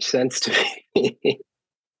not much sense to me.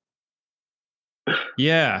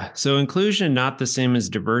 Yeah. So inclusion, not the same as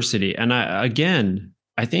diversity. And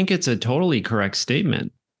I think it's a totally correct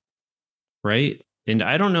statement, right? And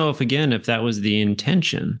I don't know if that was the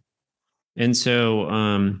intention. And so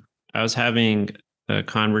I was having a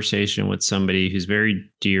conversation with somebody who's very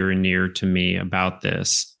dear and near to me about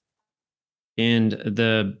this. And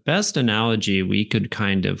the best analogy we could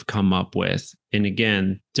kind of come up with, and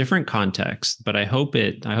again, different context, but I hope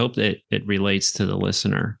that it relates to the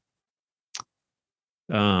listener.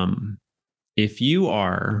 If you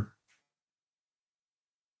are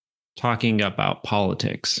talking about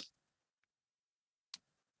politics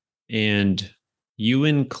and you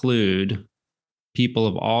include people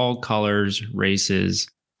of all colors, races,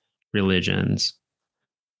 religions,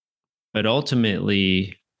 but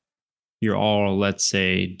ultimately you're all, let's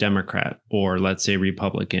say, Democrat, or let's say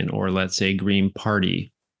Republican, or let's say Green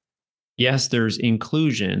Party. Yes, there's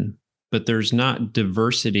inclusion, but there's not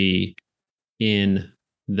diversity in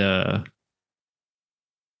the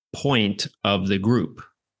point of the group,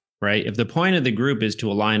 right? If the point of the group is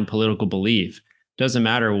to align political belief, it doesn't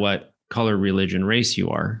matter what color, religion, race you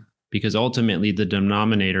are, because ultimately the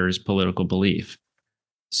denominator is political belief.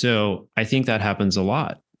 So I think that happens a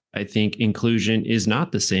lot. I think inclusion is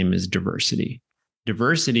not the same as diversity.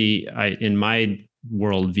 Diversity, in my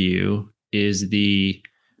worldview, is the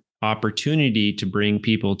opportunity to bring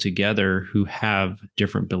people together who have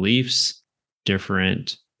different beliefs,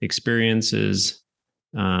 different experiences,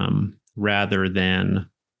 rather than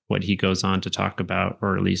what he goes on to talk about,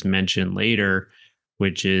 or at least mention later,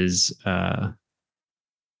 which is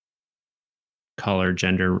color,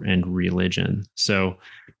 gender, and religion. So,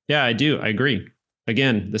 yeah, I agree.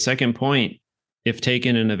 Again, the second point, if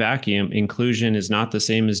taken in a vacuum, inclusion is not the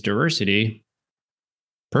same as diversity.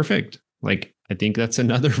 Perfect. Like, I think that's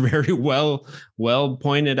another very well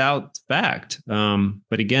pointed out fact.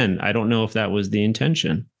 But again, I don't know if that was the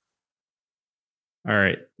intention. All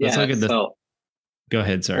right, let's Yeah. look at the. So, Go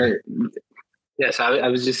ahead. Sorry. yes, I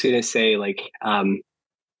was just going to say, like,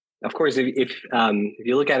 of course, if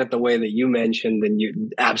you look at it the way that you mentioned, then you're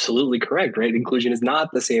absolutely correct, right? Inclusion is not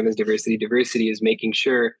the same as diversity. Diversity is making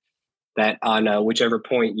sure that on whichever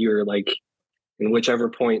point you're like, in whichever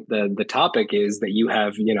point the topic is, that you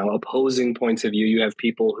have, opposing points of view. You have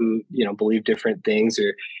people who, believe different things,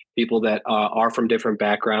 or people that are from different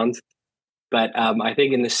backgrounds. But I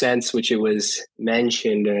think in the sense which it was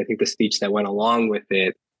mentioned, and I think the speech that went along with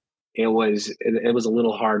it, it was a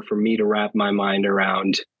little hard for me to wrap my mind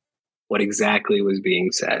around what exactly was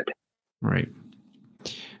being said. Right.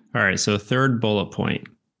 All right. So, third bullet point,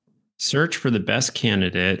 search for the best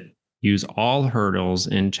candidate, use all hurdles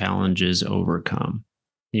and challenges overcome.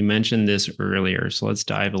 You mentioned this earlier, so let's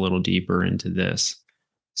dive a little deeper into this.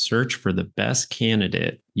 Search for the best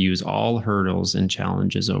candidate, use all hurdles and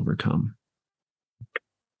challenges overcome.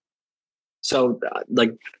 So,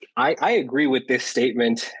 like, I agree with this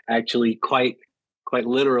statement actually quite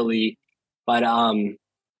literally, but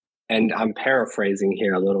and I'm paraphrasing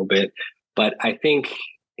here a little bit, but I think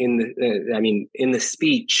in the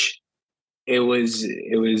speech, it was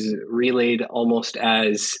relayed almost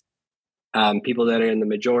as people that are in the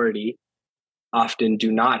majority often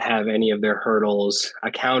do not have any of their hurdles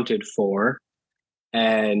accounted for,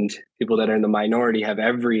 and people that are in the minority have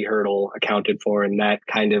every hurdle accounted for, and that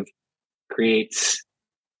kind of creates,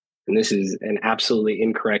 and this is an absolutely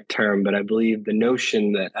incorrect term, but I believe the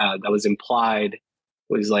notion that that was implied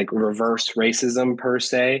was like reverse racism per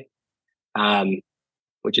se,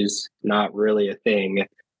 which is not really a thing.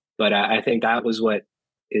 But I think that was what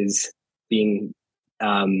is being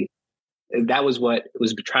that was what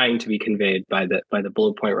was trying to be conveyed by the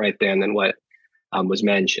bullet point right there, and then what was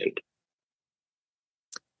mentioned.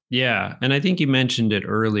 Yeah. And I think you mentioned it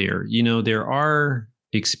earlier. There are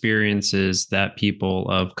experiences that people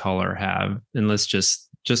of color have, and let's just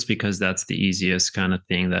because that's the easiest kind of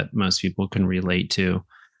thing that most people can relate to,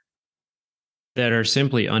 that are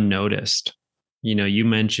simply unnoticed. You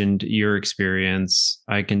mentioned your experience.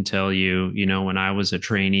 I can tell you, when I was a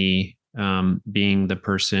trainee, being the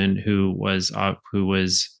person who was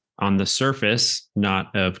on the surface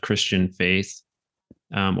not of Christian faith,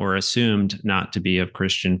 or assumed not to be of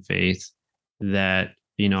Christian faith, that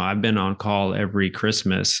I've been on call every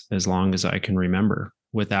Christmas as long as I can remember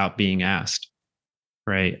without being asked.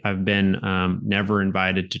 Right? I've been never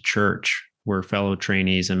invited to church where fellow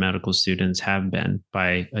trainees and medical students have been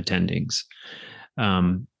by attendings.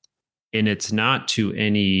 And it's not to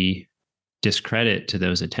any discredit to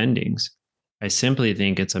those attendings. I simply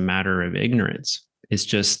think it's a matter of ignorance. It's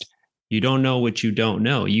just, you don't know what you don't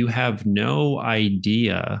know. You have no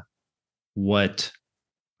idea what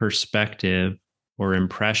perspective or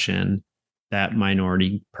impression that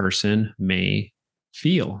minority person may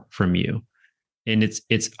feel from you. And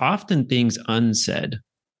it's often things unsaid,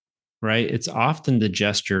 right? It's often the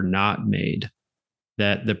gesture not made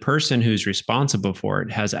that the person who's responsible for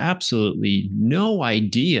it has absolutely no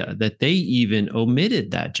idea that they even omitted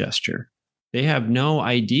that gesture. They have no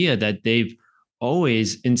idea that they've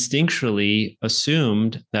always instinctually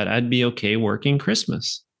assumed that I'd be okay working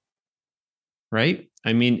Christmas, right?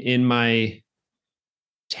 I mean, in my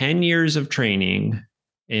 10 years of training,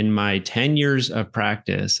 in my 10 years of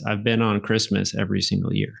practice, I've been on Christmas every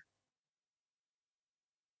single year.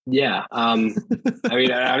 Yeah. I mean,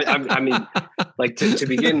 like to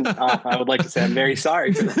begin off, I would like to say I'm very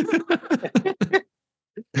sorry for that.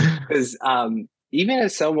 Because even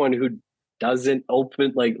as someone who doesn't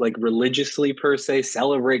like religiously per se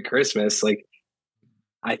celebrate Christmas, like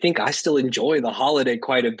I think I still enjoy the holiday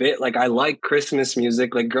quite a bit. Like I like Christmas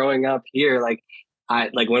music. Like growing up here, like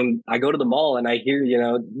when I go to the mall and I hear,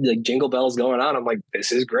 like jingle bells going on, I'm like,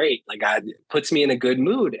 this is great. Like it puts me in a good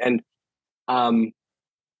mood. And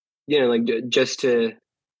like just to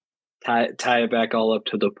tie it back all up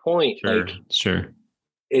to the point, Sure.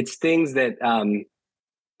 It's things that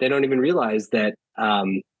they don't even realize that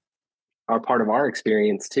are part of our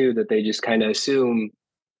experience too, that they just kind of assume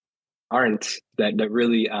aren't, that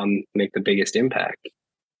really make the biggest impact.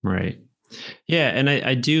 Right. Yeah. And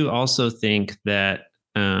I do also think that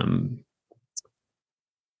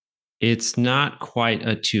it's not quite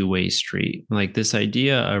a two-way street. Like this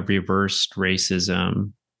idea of reversed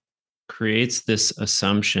racism creates this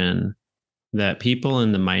assumption that people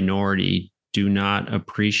in the minority do not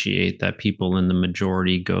appreciate that people in the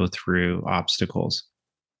majority go through obstacles.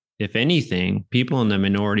 If anything, people in the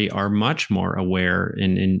minority are much more aware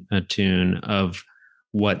and in attune of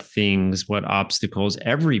what obstacles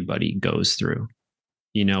everybody goes through.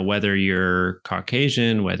 Whether you're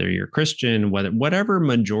Caucasian, whether you're Christian, whatever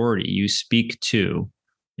majority you speak to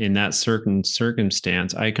in that certain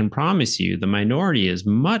circumstance, I can promise you the minority is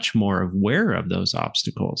much more aware of those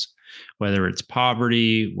obstacles, whether it's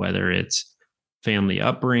poverty, whether it's family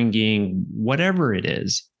upbringing, whatever it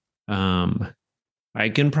is. I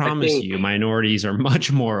can promise you minorities are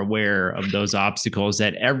much more aware of those obstacles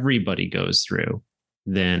that everybody goes through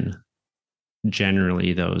than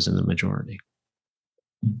generally those in the majority.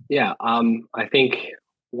 Yeah. I think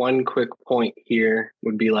one quick point here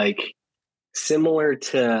would be like similar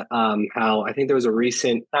to how I think there was a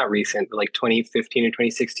not recent, but like 2015 or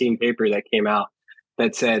 2016 paper that came out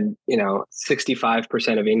that said,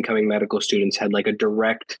 65% of incoming medical students had like a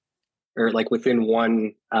direct or like within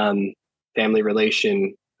one family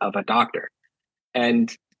relation of a doctor.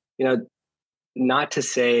 And, not to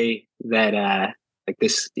say that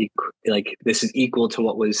this is equal to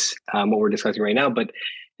what we're discussing right now, but,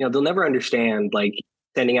 they'll never understand like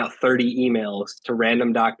sending out 30 emails to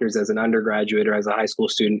random doctors as an undergraduate or as a high school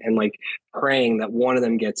student and like praying that one of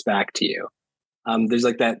them gets back to you. There's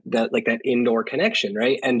like that indoor connection,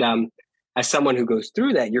 right? And as someone who goes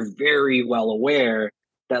through that, you're very well aware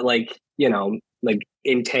that like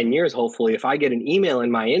in 10 years, hopefully, if I get an email in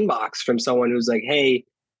my inbox from someone who's like, hey,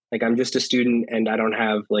 like I'm just a student and I don't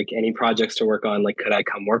have like any projects to work on, like, could I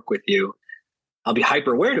come work with you? I'll be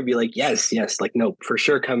hyper aware to be like, yes, like, no, for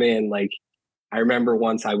sure, come in. Like, I remember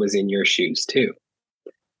once I was in your shoes too.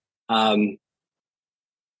 And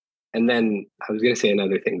then I was going to say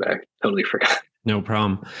another thing, but I totally forgot. No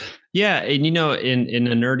problem. Yeah. And, in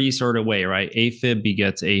a nerdy sort of way, right? AFib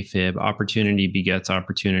begets AFib, opportunity begets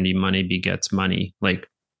opportunity, money begets money. Like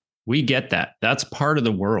we get that. That's part of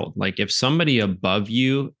the world. Like if somebody above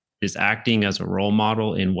you is acting as a role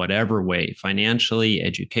model in whatever way, financially,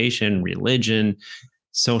 education, religion,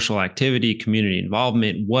 social activity, community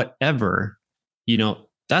involvement, whatever,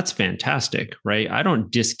 that's fantastic, right? I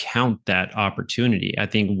don't discount that opportunity. I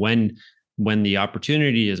think when the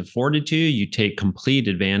opportunity is afforded to you, you take complete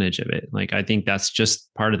advantage of it. Like, I think that's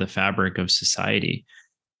just part of the fabric of society.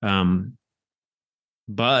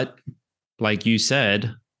 But like you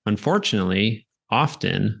said, unfortunately,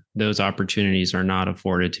 often those opportunities are not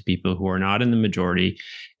afforded to people who are not in the majority.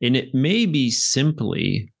 And it may be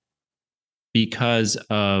simply because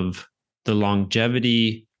of the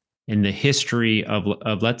longevity and the history of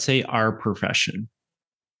let's say, our profession,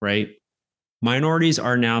 right? Minorities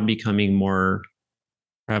are now becoming more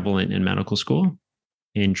prevalent in medical school,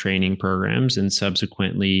 in training programs, and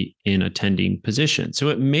subsequently in attending positions. So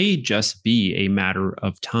it may just be a matter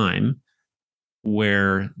of time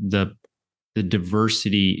where the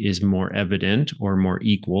diversity is more evident or more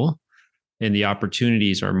equal, and the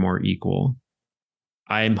opportunities are more equal.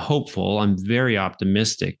 I'm hopeful, I'm very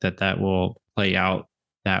optimistic that will play out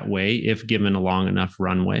that way if given a long enough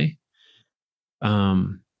runway.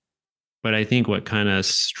 But I think what kind of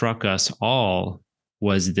struck us all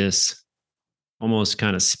was this almost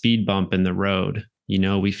kind of speed bump in the road.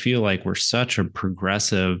 We feel like we're such a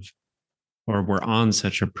progressive, or we're on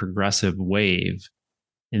such a progressive wave.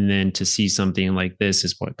 And then to see something like this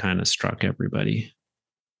is what kind of struck everybody.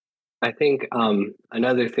 I think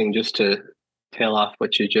another thing, just to tail off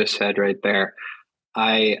what you just said right there,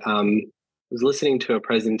 I was listening to a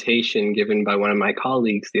presentation given by one of my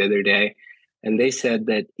colleagues the other day, and they said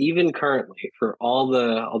that even currently, for all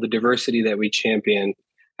the diversity that we champion,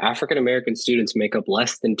 African American students make up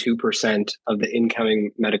less than 2% of the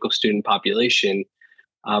incoming medical student population.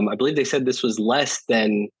 I believe they said this was less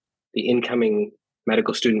than the incoming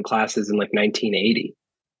medical student classes in like 1980,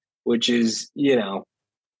 which is,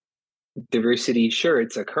 diversity, sure,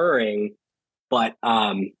 it's occurring, but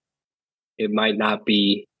it might not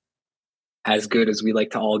be as good as we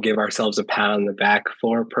like to all give ourselves a pat on the back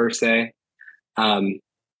for, per se.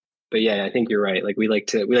 But yeah, I think you're right. Like, we like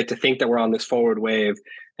to think that we're on this forward wave,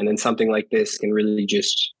 and then something like this can really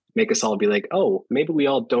just make us all be like, oh, maybe we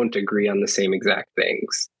all don't agree on the same exact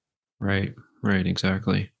things. Right,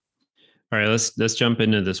 exactly. All right, let's jump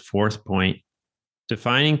into this fourth point.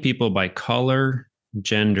 Defining people by color,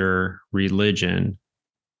 gender, religion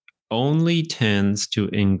only tends to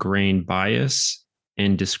ingrain bias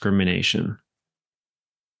and discrimination.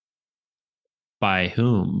 By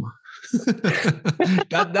whom?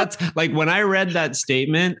 That's like, when I read that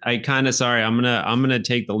statement, I kind of, sorry, I'm gonna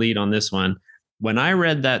take the lead on this one. When I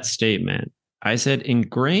read that statement, I said,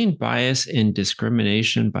 ingrained bias and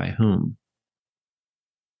discrimination by whom?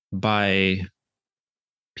 By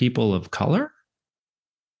people of color?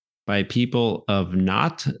 By people of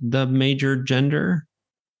not the major gender?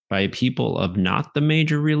 By people of not the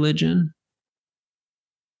major religion?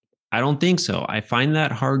 I don't think so. I find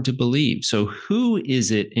that hard to believe. So who is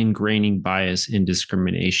it ingraining bias and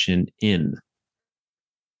discrimination in?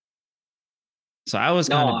 So I was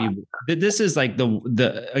kind of this is like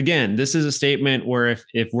again, this is a statement where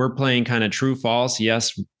if we're playing kind of true, false,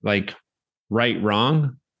 yes, like right,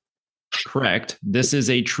 wrong, correct, this is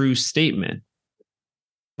a true statement.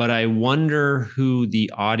 But I wonder who the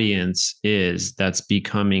audience is that's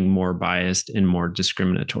becoming more biased and more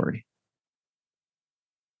discriminatory.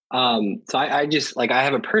 So I just, like, I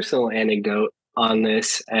have a personal anecdote on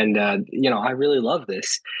this, and I really love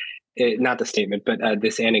this. Not the statement, but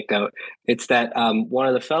this anecdote. It's that one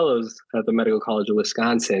of the fellows at the Medical College of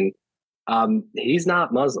Wisconsin, he's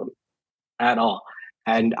not Muslim at all,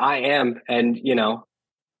 and I am. And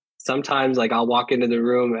sometimes, like, I'll walk into the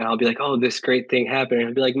room and I'll be like, "Oh, this great thing happened," and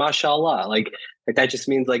I'll be like, "Mashallah," like that just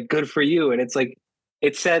means like good for you. And it's like,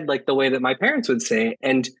 it's said like the way that my parents would say it.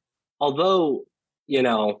 And although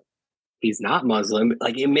he's not Muslim,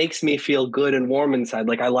 like, it makes me feel good and warm inside.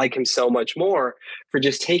 Like, I like him so much more for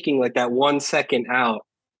just taking like that 1 second out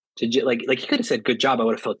to like he could have said good job. I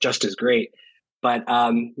would have felt just as great. But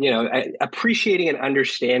appreciating and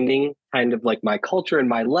understanding kind of like my culture and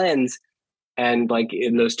my lens, and like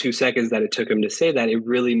in those 2 seconds that it took him to say that, it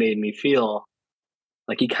really made me feel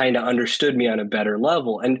like he kind of understood me on a better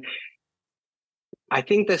level. And I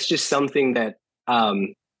think that's just something that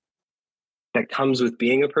that comes with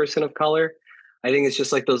being a person of color. I think it's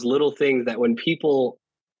just like those little things that when people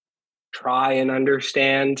try and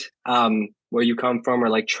understand where you come from, or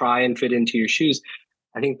like try and fit into your shoes,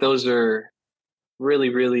 I think those are really,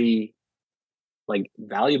 really like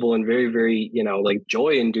valuable and very, very, like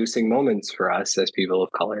joy inducing moments for us as people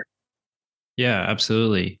of color. Yeah,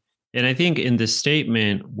 absolutely. And I think in the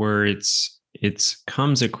statement where it's it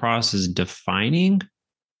comes across as defining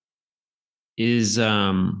is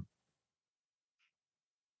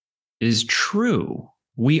true.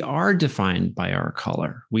 We are defined by our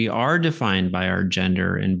color. We are defined by our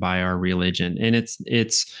gender and by our religion. And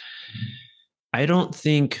I don't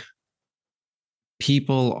think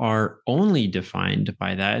people are only defined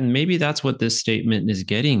by that. And maybe that's what this statement is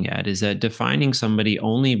getting at, is that defining somebody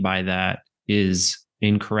only by that is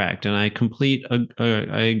incorrect. And I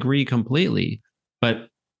agree completely. But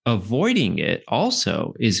avoiding it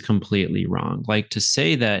also is completely wrong. Like, to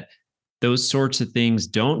say that those sorts of things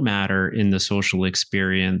don't matter in the social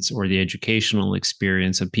experience or the educational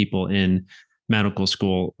experience of people in medical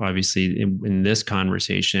school, obviously in this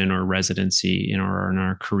conversation, or residency, or in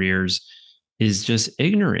our careers, is just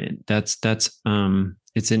ignorant.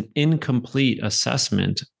 It's an incomplete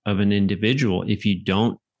assessment of an individual if you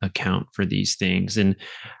don't account for these things. And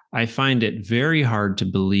I find it very hard to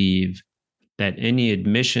believe that any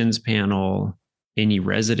admissions panel, any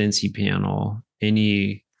residency panel,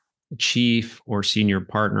 any chief or senior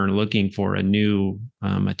partner looking for a new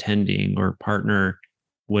attending or partner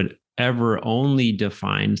would ever only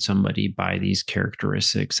define somebody by these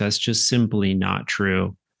characteristics. That's just simply not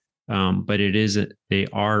true. But they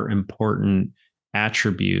are important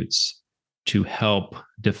attributes to help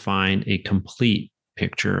define a complete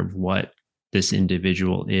picture of what this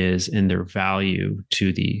individual is and their value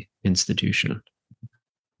to the institution.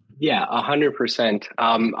 Yeah, 100%.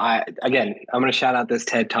 I'm going to shout out this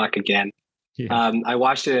TED Talk again. Yeah. I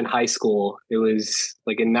watched it in high school. It was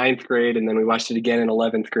like in 9th grade, and then we watched it again in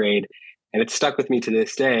 11th grade, and it stuck with me to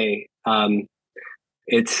this day.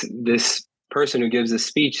 It's this person who gives a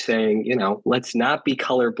speech saying, let's not be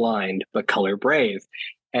colorblind, but color brave.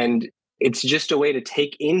 And it's just a way to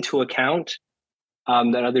take into account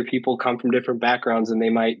that other people come from different backgrounds, and they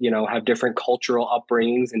might, have different cultural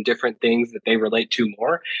upbringings and different things that they relate to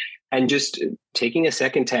more. And just taking a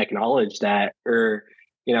second to acknowledge that, or,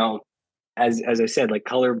 as I said, like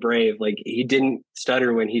color brave, like he didn't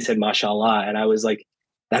stutter when he said mashallah. And I was like,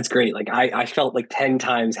 that's great. Like I felt like 10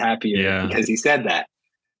 times happier because he said that.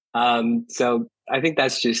 So I think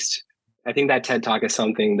that TED Talk is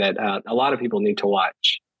something that a lot of people need to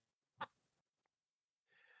watch.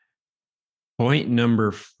 Point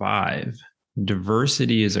number 5,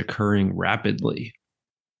 diversity is occurring rapidly.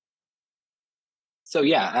 So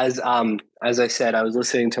yeah, as I said, I was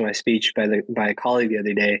listening to my speech by a colleague the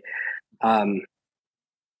other day.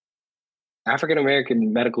 African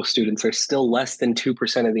American medical students are still less than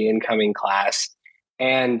 2% of the incoming class,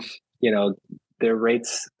 and their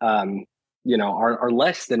rates are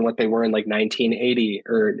less than what they were in like 1980,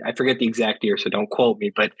 or I forget the exact year, so don't quote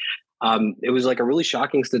me, but it was like a really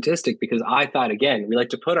shocking statistic, because I thought, again, we like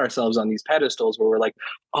to put ourselves on these pedestals where we're like,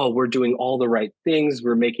 oh, we're doing all the right things.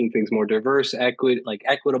 We're making things more diverse,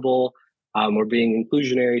 equitable. We're being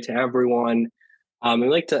inclusionary to everyone. We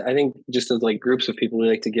like to, I think, just as like groups of people, we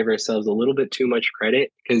like to give ourselves a little bit too much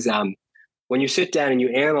credit, because when you sit down and you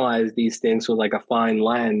analyze these things with like a fine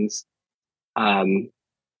lens,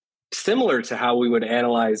 similar to how we would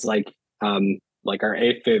analyze like our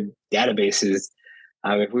AFib databases,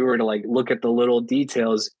 if we were to like look at the little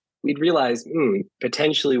details, we'd realize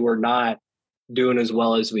potentially we're not doing as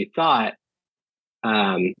well as we thought.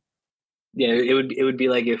 It would be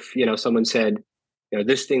like if someone said,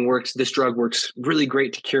 this thing works, this drug works really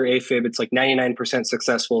great to cure AFib. It's like 99%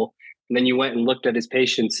 successful, and then you went and looked at his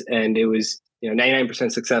patients, and it was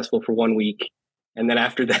 99% successful for 1 week, and then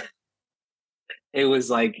after that, it was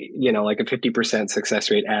like like a 50% success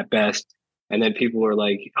rate at best. And then people were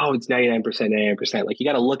like, oh, it's 99%, 99%. Like, you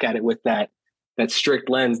got to look at it with that strict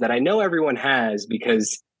lens that I know everyone has,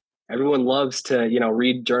 because everyone loves to,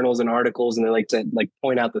 read journals and articles, and they like to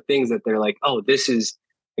point out the things that they're like, oh, this is,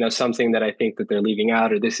 something that I think that they're leaving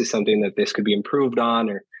out, or this is something that this could be improved on,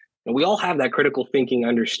 or we all have that critical thinking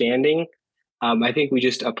understanding. I think we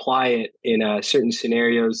just apply it in certain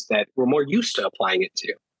scenarios that we're more used to applying it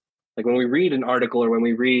to. Like when we read an article, or when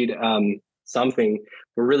we read something,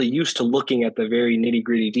 we're really used to looking at the very nitty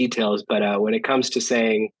gritty details. But when it comes to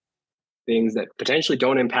saying things that potentially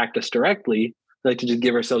don't impact us directly, we like to just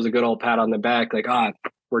give ourselves a good old pat on the back, like,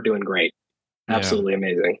 we're doing great. Absolutely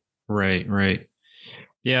amazing. Right.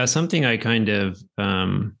 Yeah, something I kind of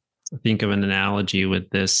think of an analogy with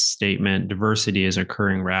this statement, diversity is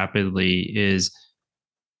occurring rapidly, is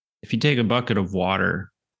if you take a bucket of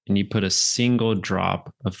water and you put a single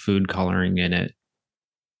drop of food coloring in it,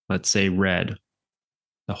 let's say red,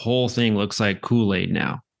 the whole thing looks like Kool-Aid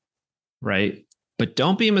now, right? But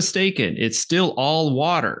don't be mistaken, it's still all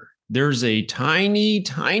water. There's a tiny,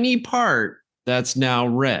 tiny part that's now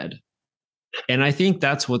red. And I think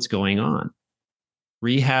that's what's going on.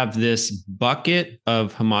 We have this bucket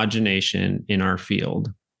of homogenation in our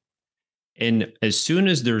field. And as soon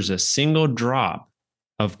as there's a single drop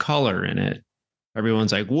of color in it,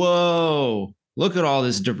 everyone's like, whoa, look at all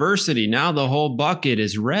this diversity. Now the whole bucket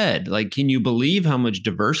is red. Like, can you believe how much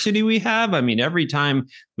diversity we have? I mean, every time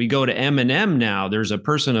we go to M&M now, there's a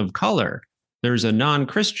person of color. There's a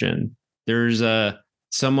non-Christian. There's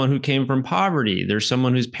someone who came from poverty. There's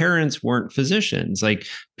someone whose parents weren't physicians. Like,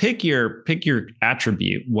 pick your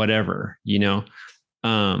attribute, whatever, you know?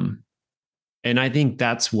 And I think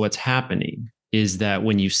that's what's happening, is that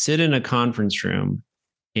when you sit in a conference room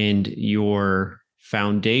and your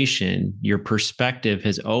foundation, your perspective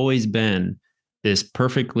has always been this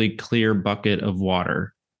perfectly clear bucket of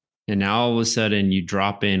water. And now all of a sudden you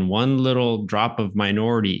drop in one little drop of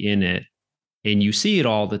minority in it, and you see it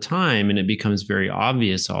all the time, and it becomes very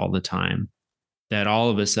obvious all the time that all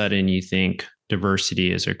of a sudden you think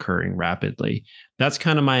diversity is occurring rapidly. That's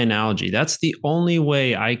kind of my analogy. That's the only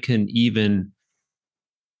way I can even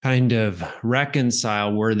kind of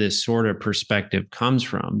reconcile where this sort of perspective comes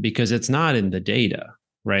from, because it's not in the data,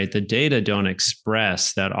 right? The data don't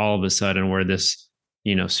express that all of a sudden we're this,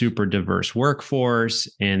 super diverse workforce,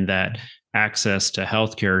 and that access to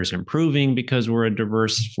healthcare is improving because we're a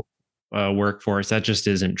diverse workforce. That just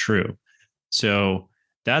isn't true. So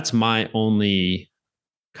that's my only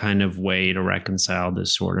kind of way to reconcile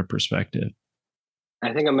this sort of perspective.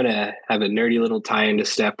 I think I'm going to have a nerdy little tie into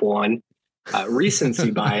step one. Recency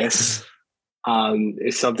bias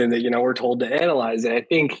is something that, we're told to analyze. And I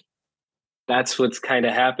think that's what's kind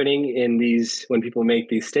of happening in these, when people make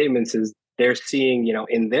these statements, is they're seeing,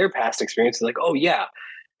 in their past experiences, like, oh yeah,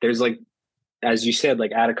 there's like, as you said,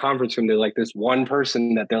 like at a conference room, there's like this one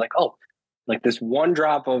person that they're like, oh, like this one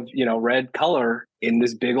drop of, red color in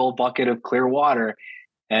this big old bucket of clear water.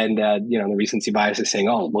 And, the recency bias is saying,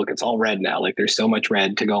 oh, look, it's all red now. Like there's so much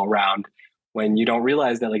red to go around, when you don't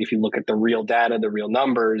realize that, like, if you look at the real data, the real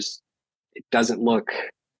numbers, it doesn't look,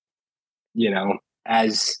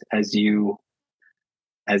 as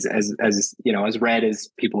red as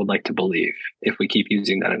people would like to believe, if we keep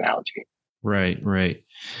using that analogy. Right.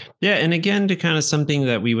 Yeah. And again, to kind of something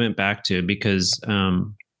that we went back to, because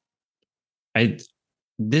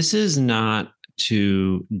this is not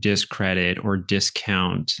to discredit or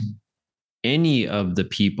discount any of the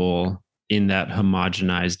people in that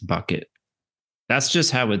homogenized bucket. That's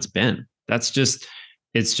just how it's been. It's just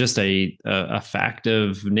a fact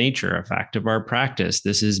of nature, a fact of our practice.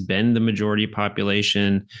 This has been the majority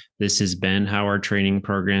population. This has been how our training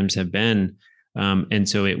programs have been. And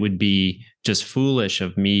so it would be just foolish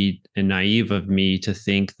of me and naive of me to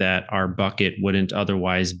think that our bucket wouldn't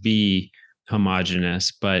otherwise be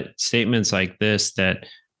homogenous. But statements like this that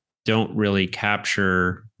don't really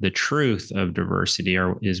capture the truth of diversity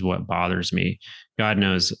is what bothers me. God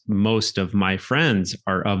knows most of my friends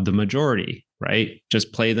are of the majority, right?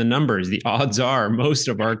 Just play the numbers. The odds are most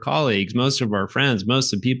of our colleagues, most of our friends,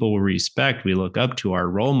 most of the people we respect, we look up to, our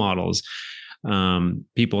role models,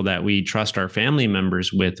 people that we trust our family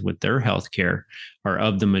members with their healthcare, are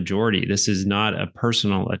of the majority. This is not a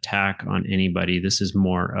personal attack on anybody. This is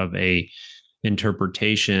more of a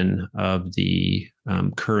interpretation of the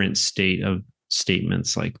current state of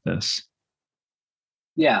statements like this.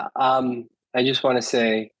 Yeah. I just want to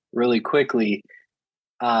say really quickly,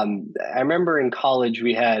 I remember in college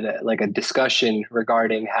we had like a discussion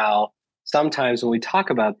regarding how sometimes when we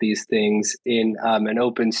talk about these things in an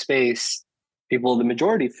open space, people, the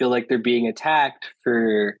majority, feel like they're being attacked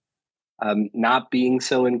for not being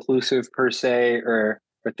so inclusive per se, or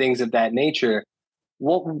things of that nature.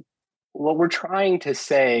 What we're trying to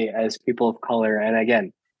say as people of color, and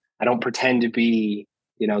again, I don't pretend to be,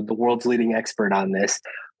 the world's leading expert on this.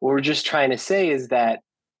 What we're just trying to say is that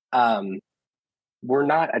we're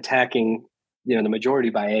not attacking, the majority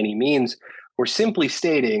by any means. We're simply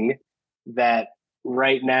stating that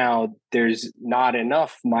right now there's not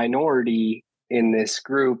enough minority in this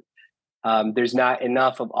group. There's not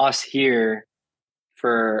enough of us here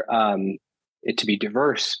for it to be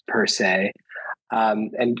diverse per se.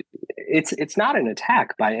 And it's not an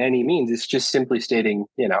attack by any means. It's just simply stating,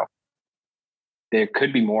 there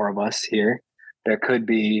could be more of us here. There could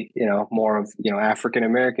be, more of, African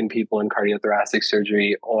American people in cardiothoracic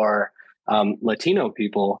surgery, or Latino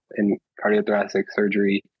people in cardiothoracic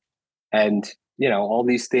surgery. And, all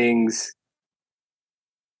these things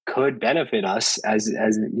could benefit us as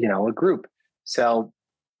a group. So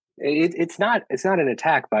it's not an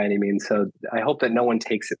attack by any means. So I hope that no one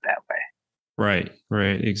takes it that way.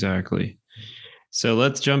 Right, exactly. So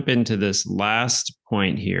let's jump into this last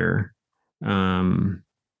point here.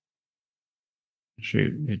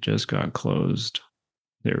 Shoot, it just got closed.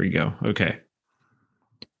 There we go. Okay.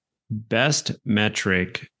 Best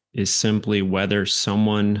metric is simply whether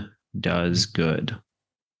someone does good.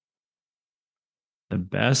 The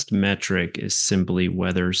best metric is simply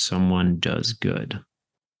whether someone does good.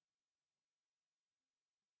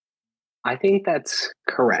 I think that's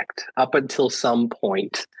correct up until some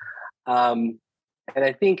point. And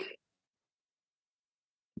I think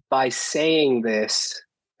by saying this,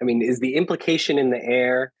 I mean, is the implication in the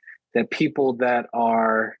air that people that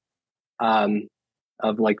are um,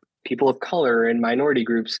 of like people of color and minority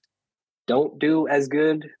groups don't do as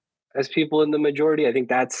good as people in the majority? I think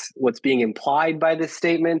that's what's being implied by this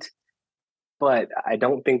statement, but I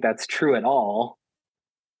don't think that's true at all.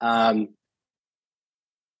 Um,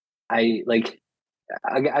 I like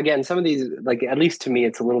again some of these, like, at least to me,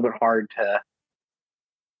 it's a little bit hard to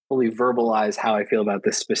fully verbalize how I feel about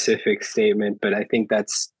this specific statement, but I think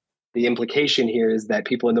that's the implication here, is that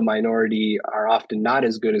people in the minority are often not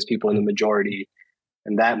as good as people in the majority,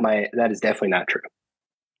 and that is definitely not true.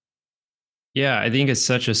 Yeah, I think it's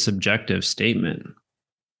such a subjective statement.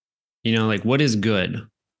 Like, what is good?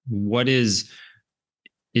 What is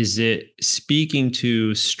it speaking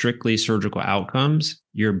to strictly surgical outcomes,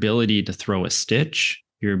 your ability to throw a stitch,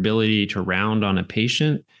 your ability to round on a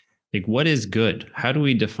patient? Like, what is good? How do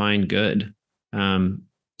we define good?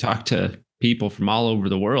 Talk to people from all over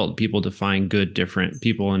the world. People define good different.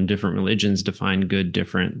 People in different religions define good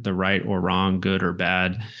different, the right or wrong, good or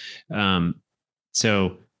bad.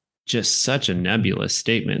 So just such a nebulous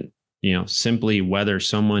statement, simply whether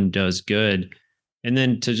someone does good. And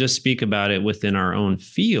then to just speak about it within our own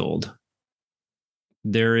field,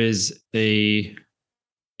 there is a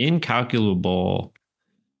incalculable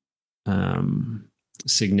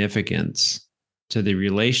significance to the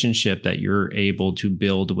relationship that you're able to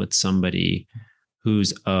build with somebody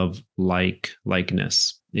who's of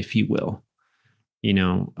likeness, if you will.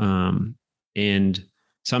 And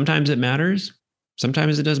sometimes it matters,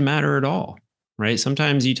 sometimes it doesn't matter at all, right?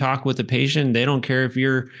 Sometimes you talk with a patient, they don't care if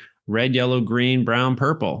you're red, yellow, green, brown,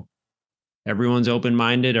 purple. Everyone's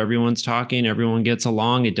open-minded, everyone's talking, everyone gets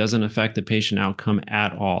along. It doesn't affect the patient outcome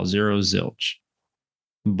at all, zero zilch.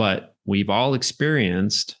 But we've all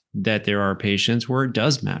experienced that there are patients where it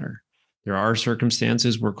does matter. There are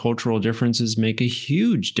circumstances where cultural differences make a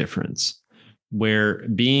huge difference, where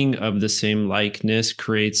being of the same likeness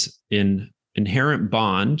creates an inherent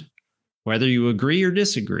bond. Whether you agree or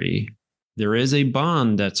disagree, there is a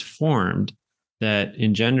bond that's formed that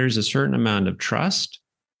engenders a certain amount of trust,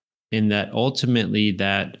 and that ultimately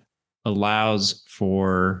that allows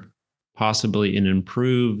for possibly an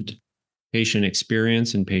improved patient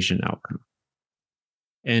experience and patient outcome.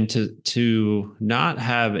 And to not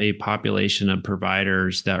have a population of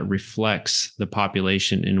providers that reflects the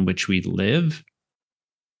population in which we live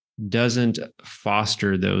doesn't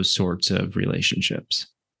foster those sorts of relationships.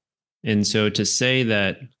 And so to say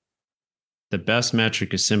that the best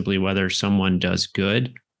metric is simply whether someone does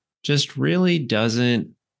good just really doesn't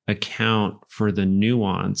account for the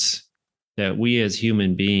nuance that we as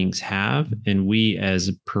human beings have and we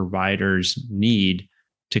as providers need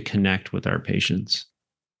to connect with our patients.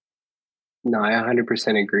 No, I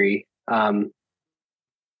 100% agree. I'm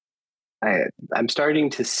starting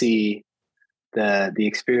to see the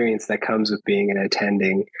experience that comes with being an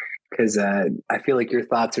attending, because I feel like your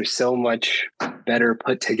thoughts are so much better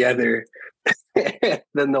put together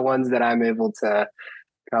than the ones that I'm able to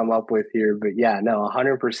come up with here. But yeah, no,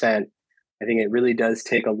 100%. I think it really does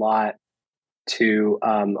take a lot to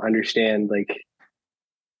understand like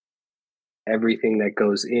everything that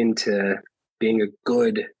goes into being a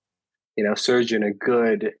good, surgeon, a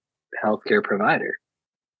good healthcare provider.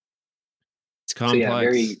 It's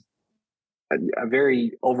complex. So yeah, a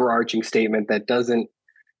very overarching statement that doesn't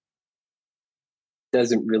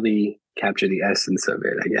really capture the essence of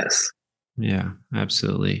it, I guess. Yeah,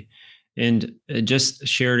 absolutely. And just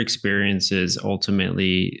shared experiences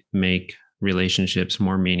ultimately make relationships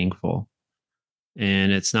more meaningful.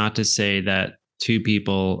 And it's not to say that two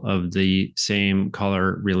people of the same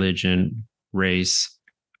color, religion, race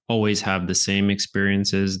always have the same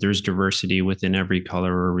experiences. There's diversity within every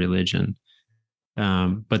color or religion.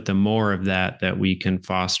 But the more of that we can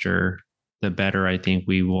foster, the better I think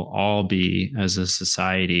we will all be as a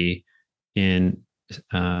society in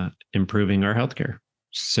improving our healthcare.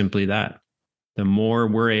 Simply that. The more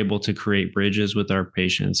we're able to create bridges with our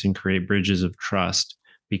patients and create bridges of trust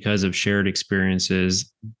because of shared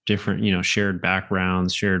experiences, different, shared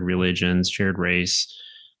backgrounds, shared religions, shared race,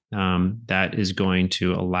 that is going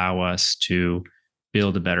to allow us to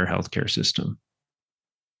build a better healthcare system.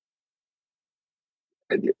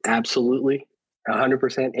 Absolutely.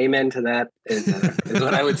 100% amen to that is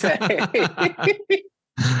what I would say.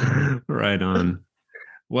 Right on.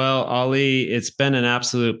 Well, Ali, it's been an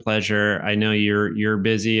absolute pleasure. I know you're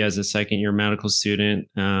busy as a second-year medical student,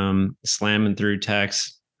 slamming through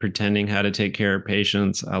texts, pretending how to take care of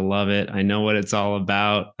patients. I love it. I know what it's all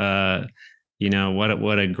about.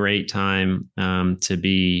 What a great time to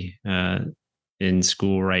be in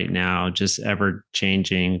school right now. Just ever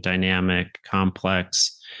changing, dynamic,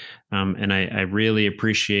 complex, and I really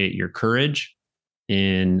appreciate your courage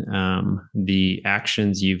in the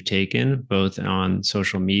actions you've taken, both on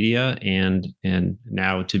social media and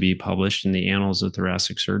now to be published in the Annals of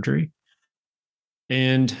Thoracic Surgery,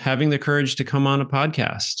 and having the courage to come on a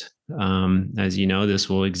podcast. As you know, this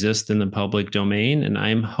will exist in the public domain, and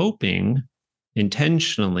I'm hoping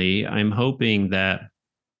that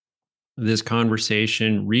this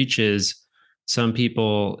conversation reaches some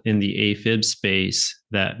people in the AFib space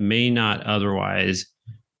that may not otherwise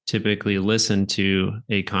typically listen to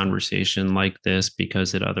a conversation like this,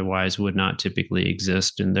 because it otherwise would not typically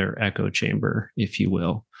exist in their echo chamber, if you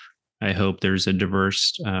will. I hope there's a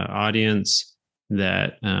diverse audience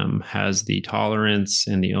that has the tolerance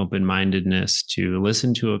and the open-mindedness to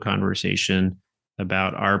listen to a conversation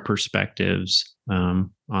about our perspectives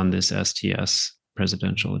on this STS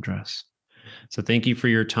presidential address. So thank you for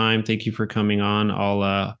your time. Thank you for coming on.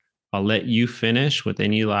 I'll let you finish with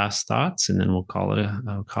any last thoughts, and then we'll call it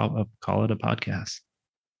a podcast.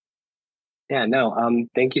 Yeah, no.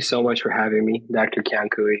 Thank you so much for having me, Dr.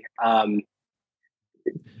 Kiankui.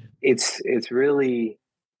 It's really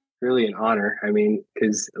an honor. I mean,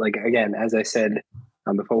 because again, as I said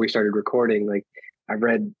before we started recording, I've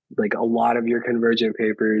read a lot of your Convergent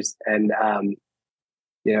papers, and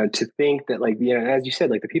to think that as you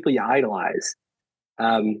said, the people you idolize,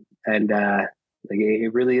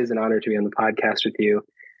 it really is an honor to be on the podcast with you.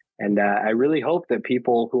 And I really hope that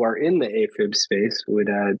people who are in the AFib space would,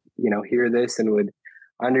 hear this and would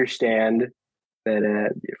understand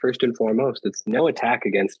that first and foremost, it's no attack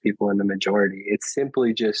against people in the majority. It's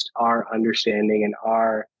simply just our understanding and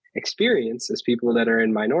our experience as people that are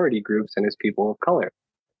in minority groups and as people of color.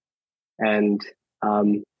 And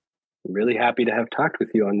I'm really happy to have talked with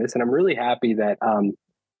you on this. And I'm really happy that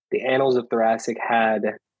the Annals of Thoracic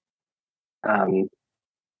had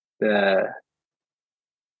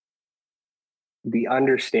the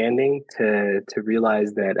understanding to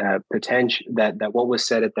realize that potential that what was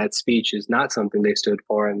said at that speech is not something they stood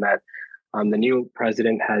for, and that the new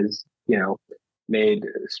president has made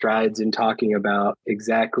strides in talking about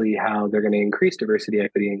exactly how they're going to increase diversity,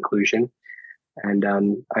 equity, inclusion. And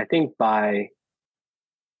I think by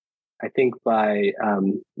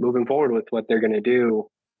moving forward with what they're going to do,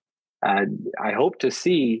 I hope to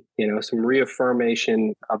see, some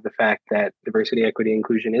reaffirmation of the fact that diversity, equity,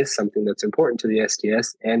 inclusion is something that's important to the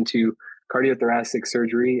STS and to cardiothoracic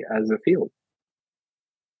surgery as a field.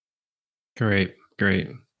 Great.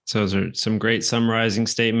 So those are some great summarizing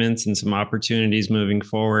statements and some opportunities moving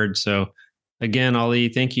forward. So again, Ali,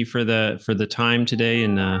 thank you for the time today,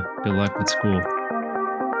 and good luck with school.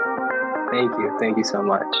 Thank you so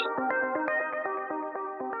much.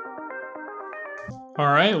 All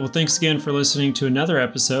right. Well, thanks again for listening to another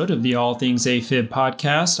episode of the All Things AFib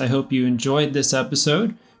podcast. I hope you enjoyed this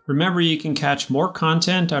episode. Remember, you can catch more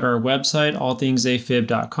content at our website,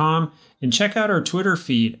 allthingsafib.com, and check out our Twitter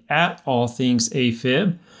feed at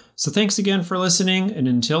allthingsafib. So thanks again for listening, and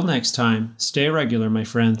until next time, stay regular, my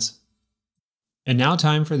friends. And now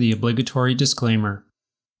time for the obligatory disclaimer.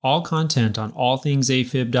 All content on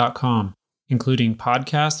allthingsafib.com, including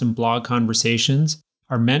podcast and blog conversations,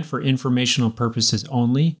 are meant for informational purposes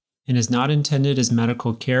only and is not intended as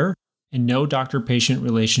medical care, and no doctor-patient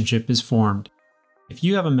relationship is formed. If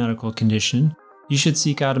you have a medical condition, you should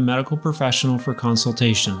seek out a medical professional for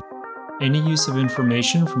consultation. Any use of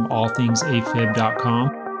information from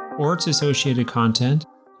allthingsafib.com or its associated content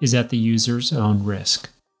is at the user's own risk.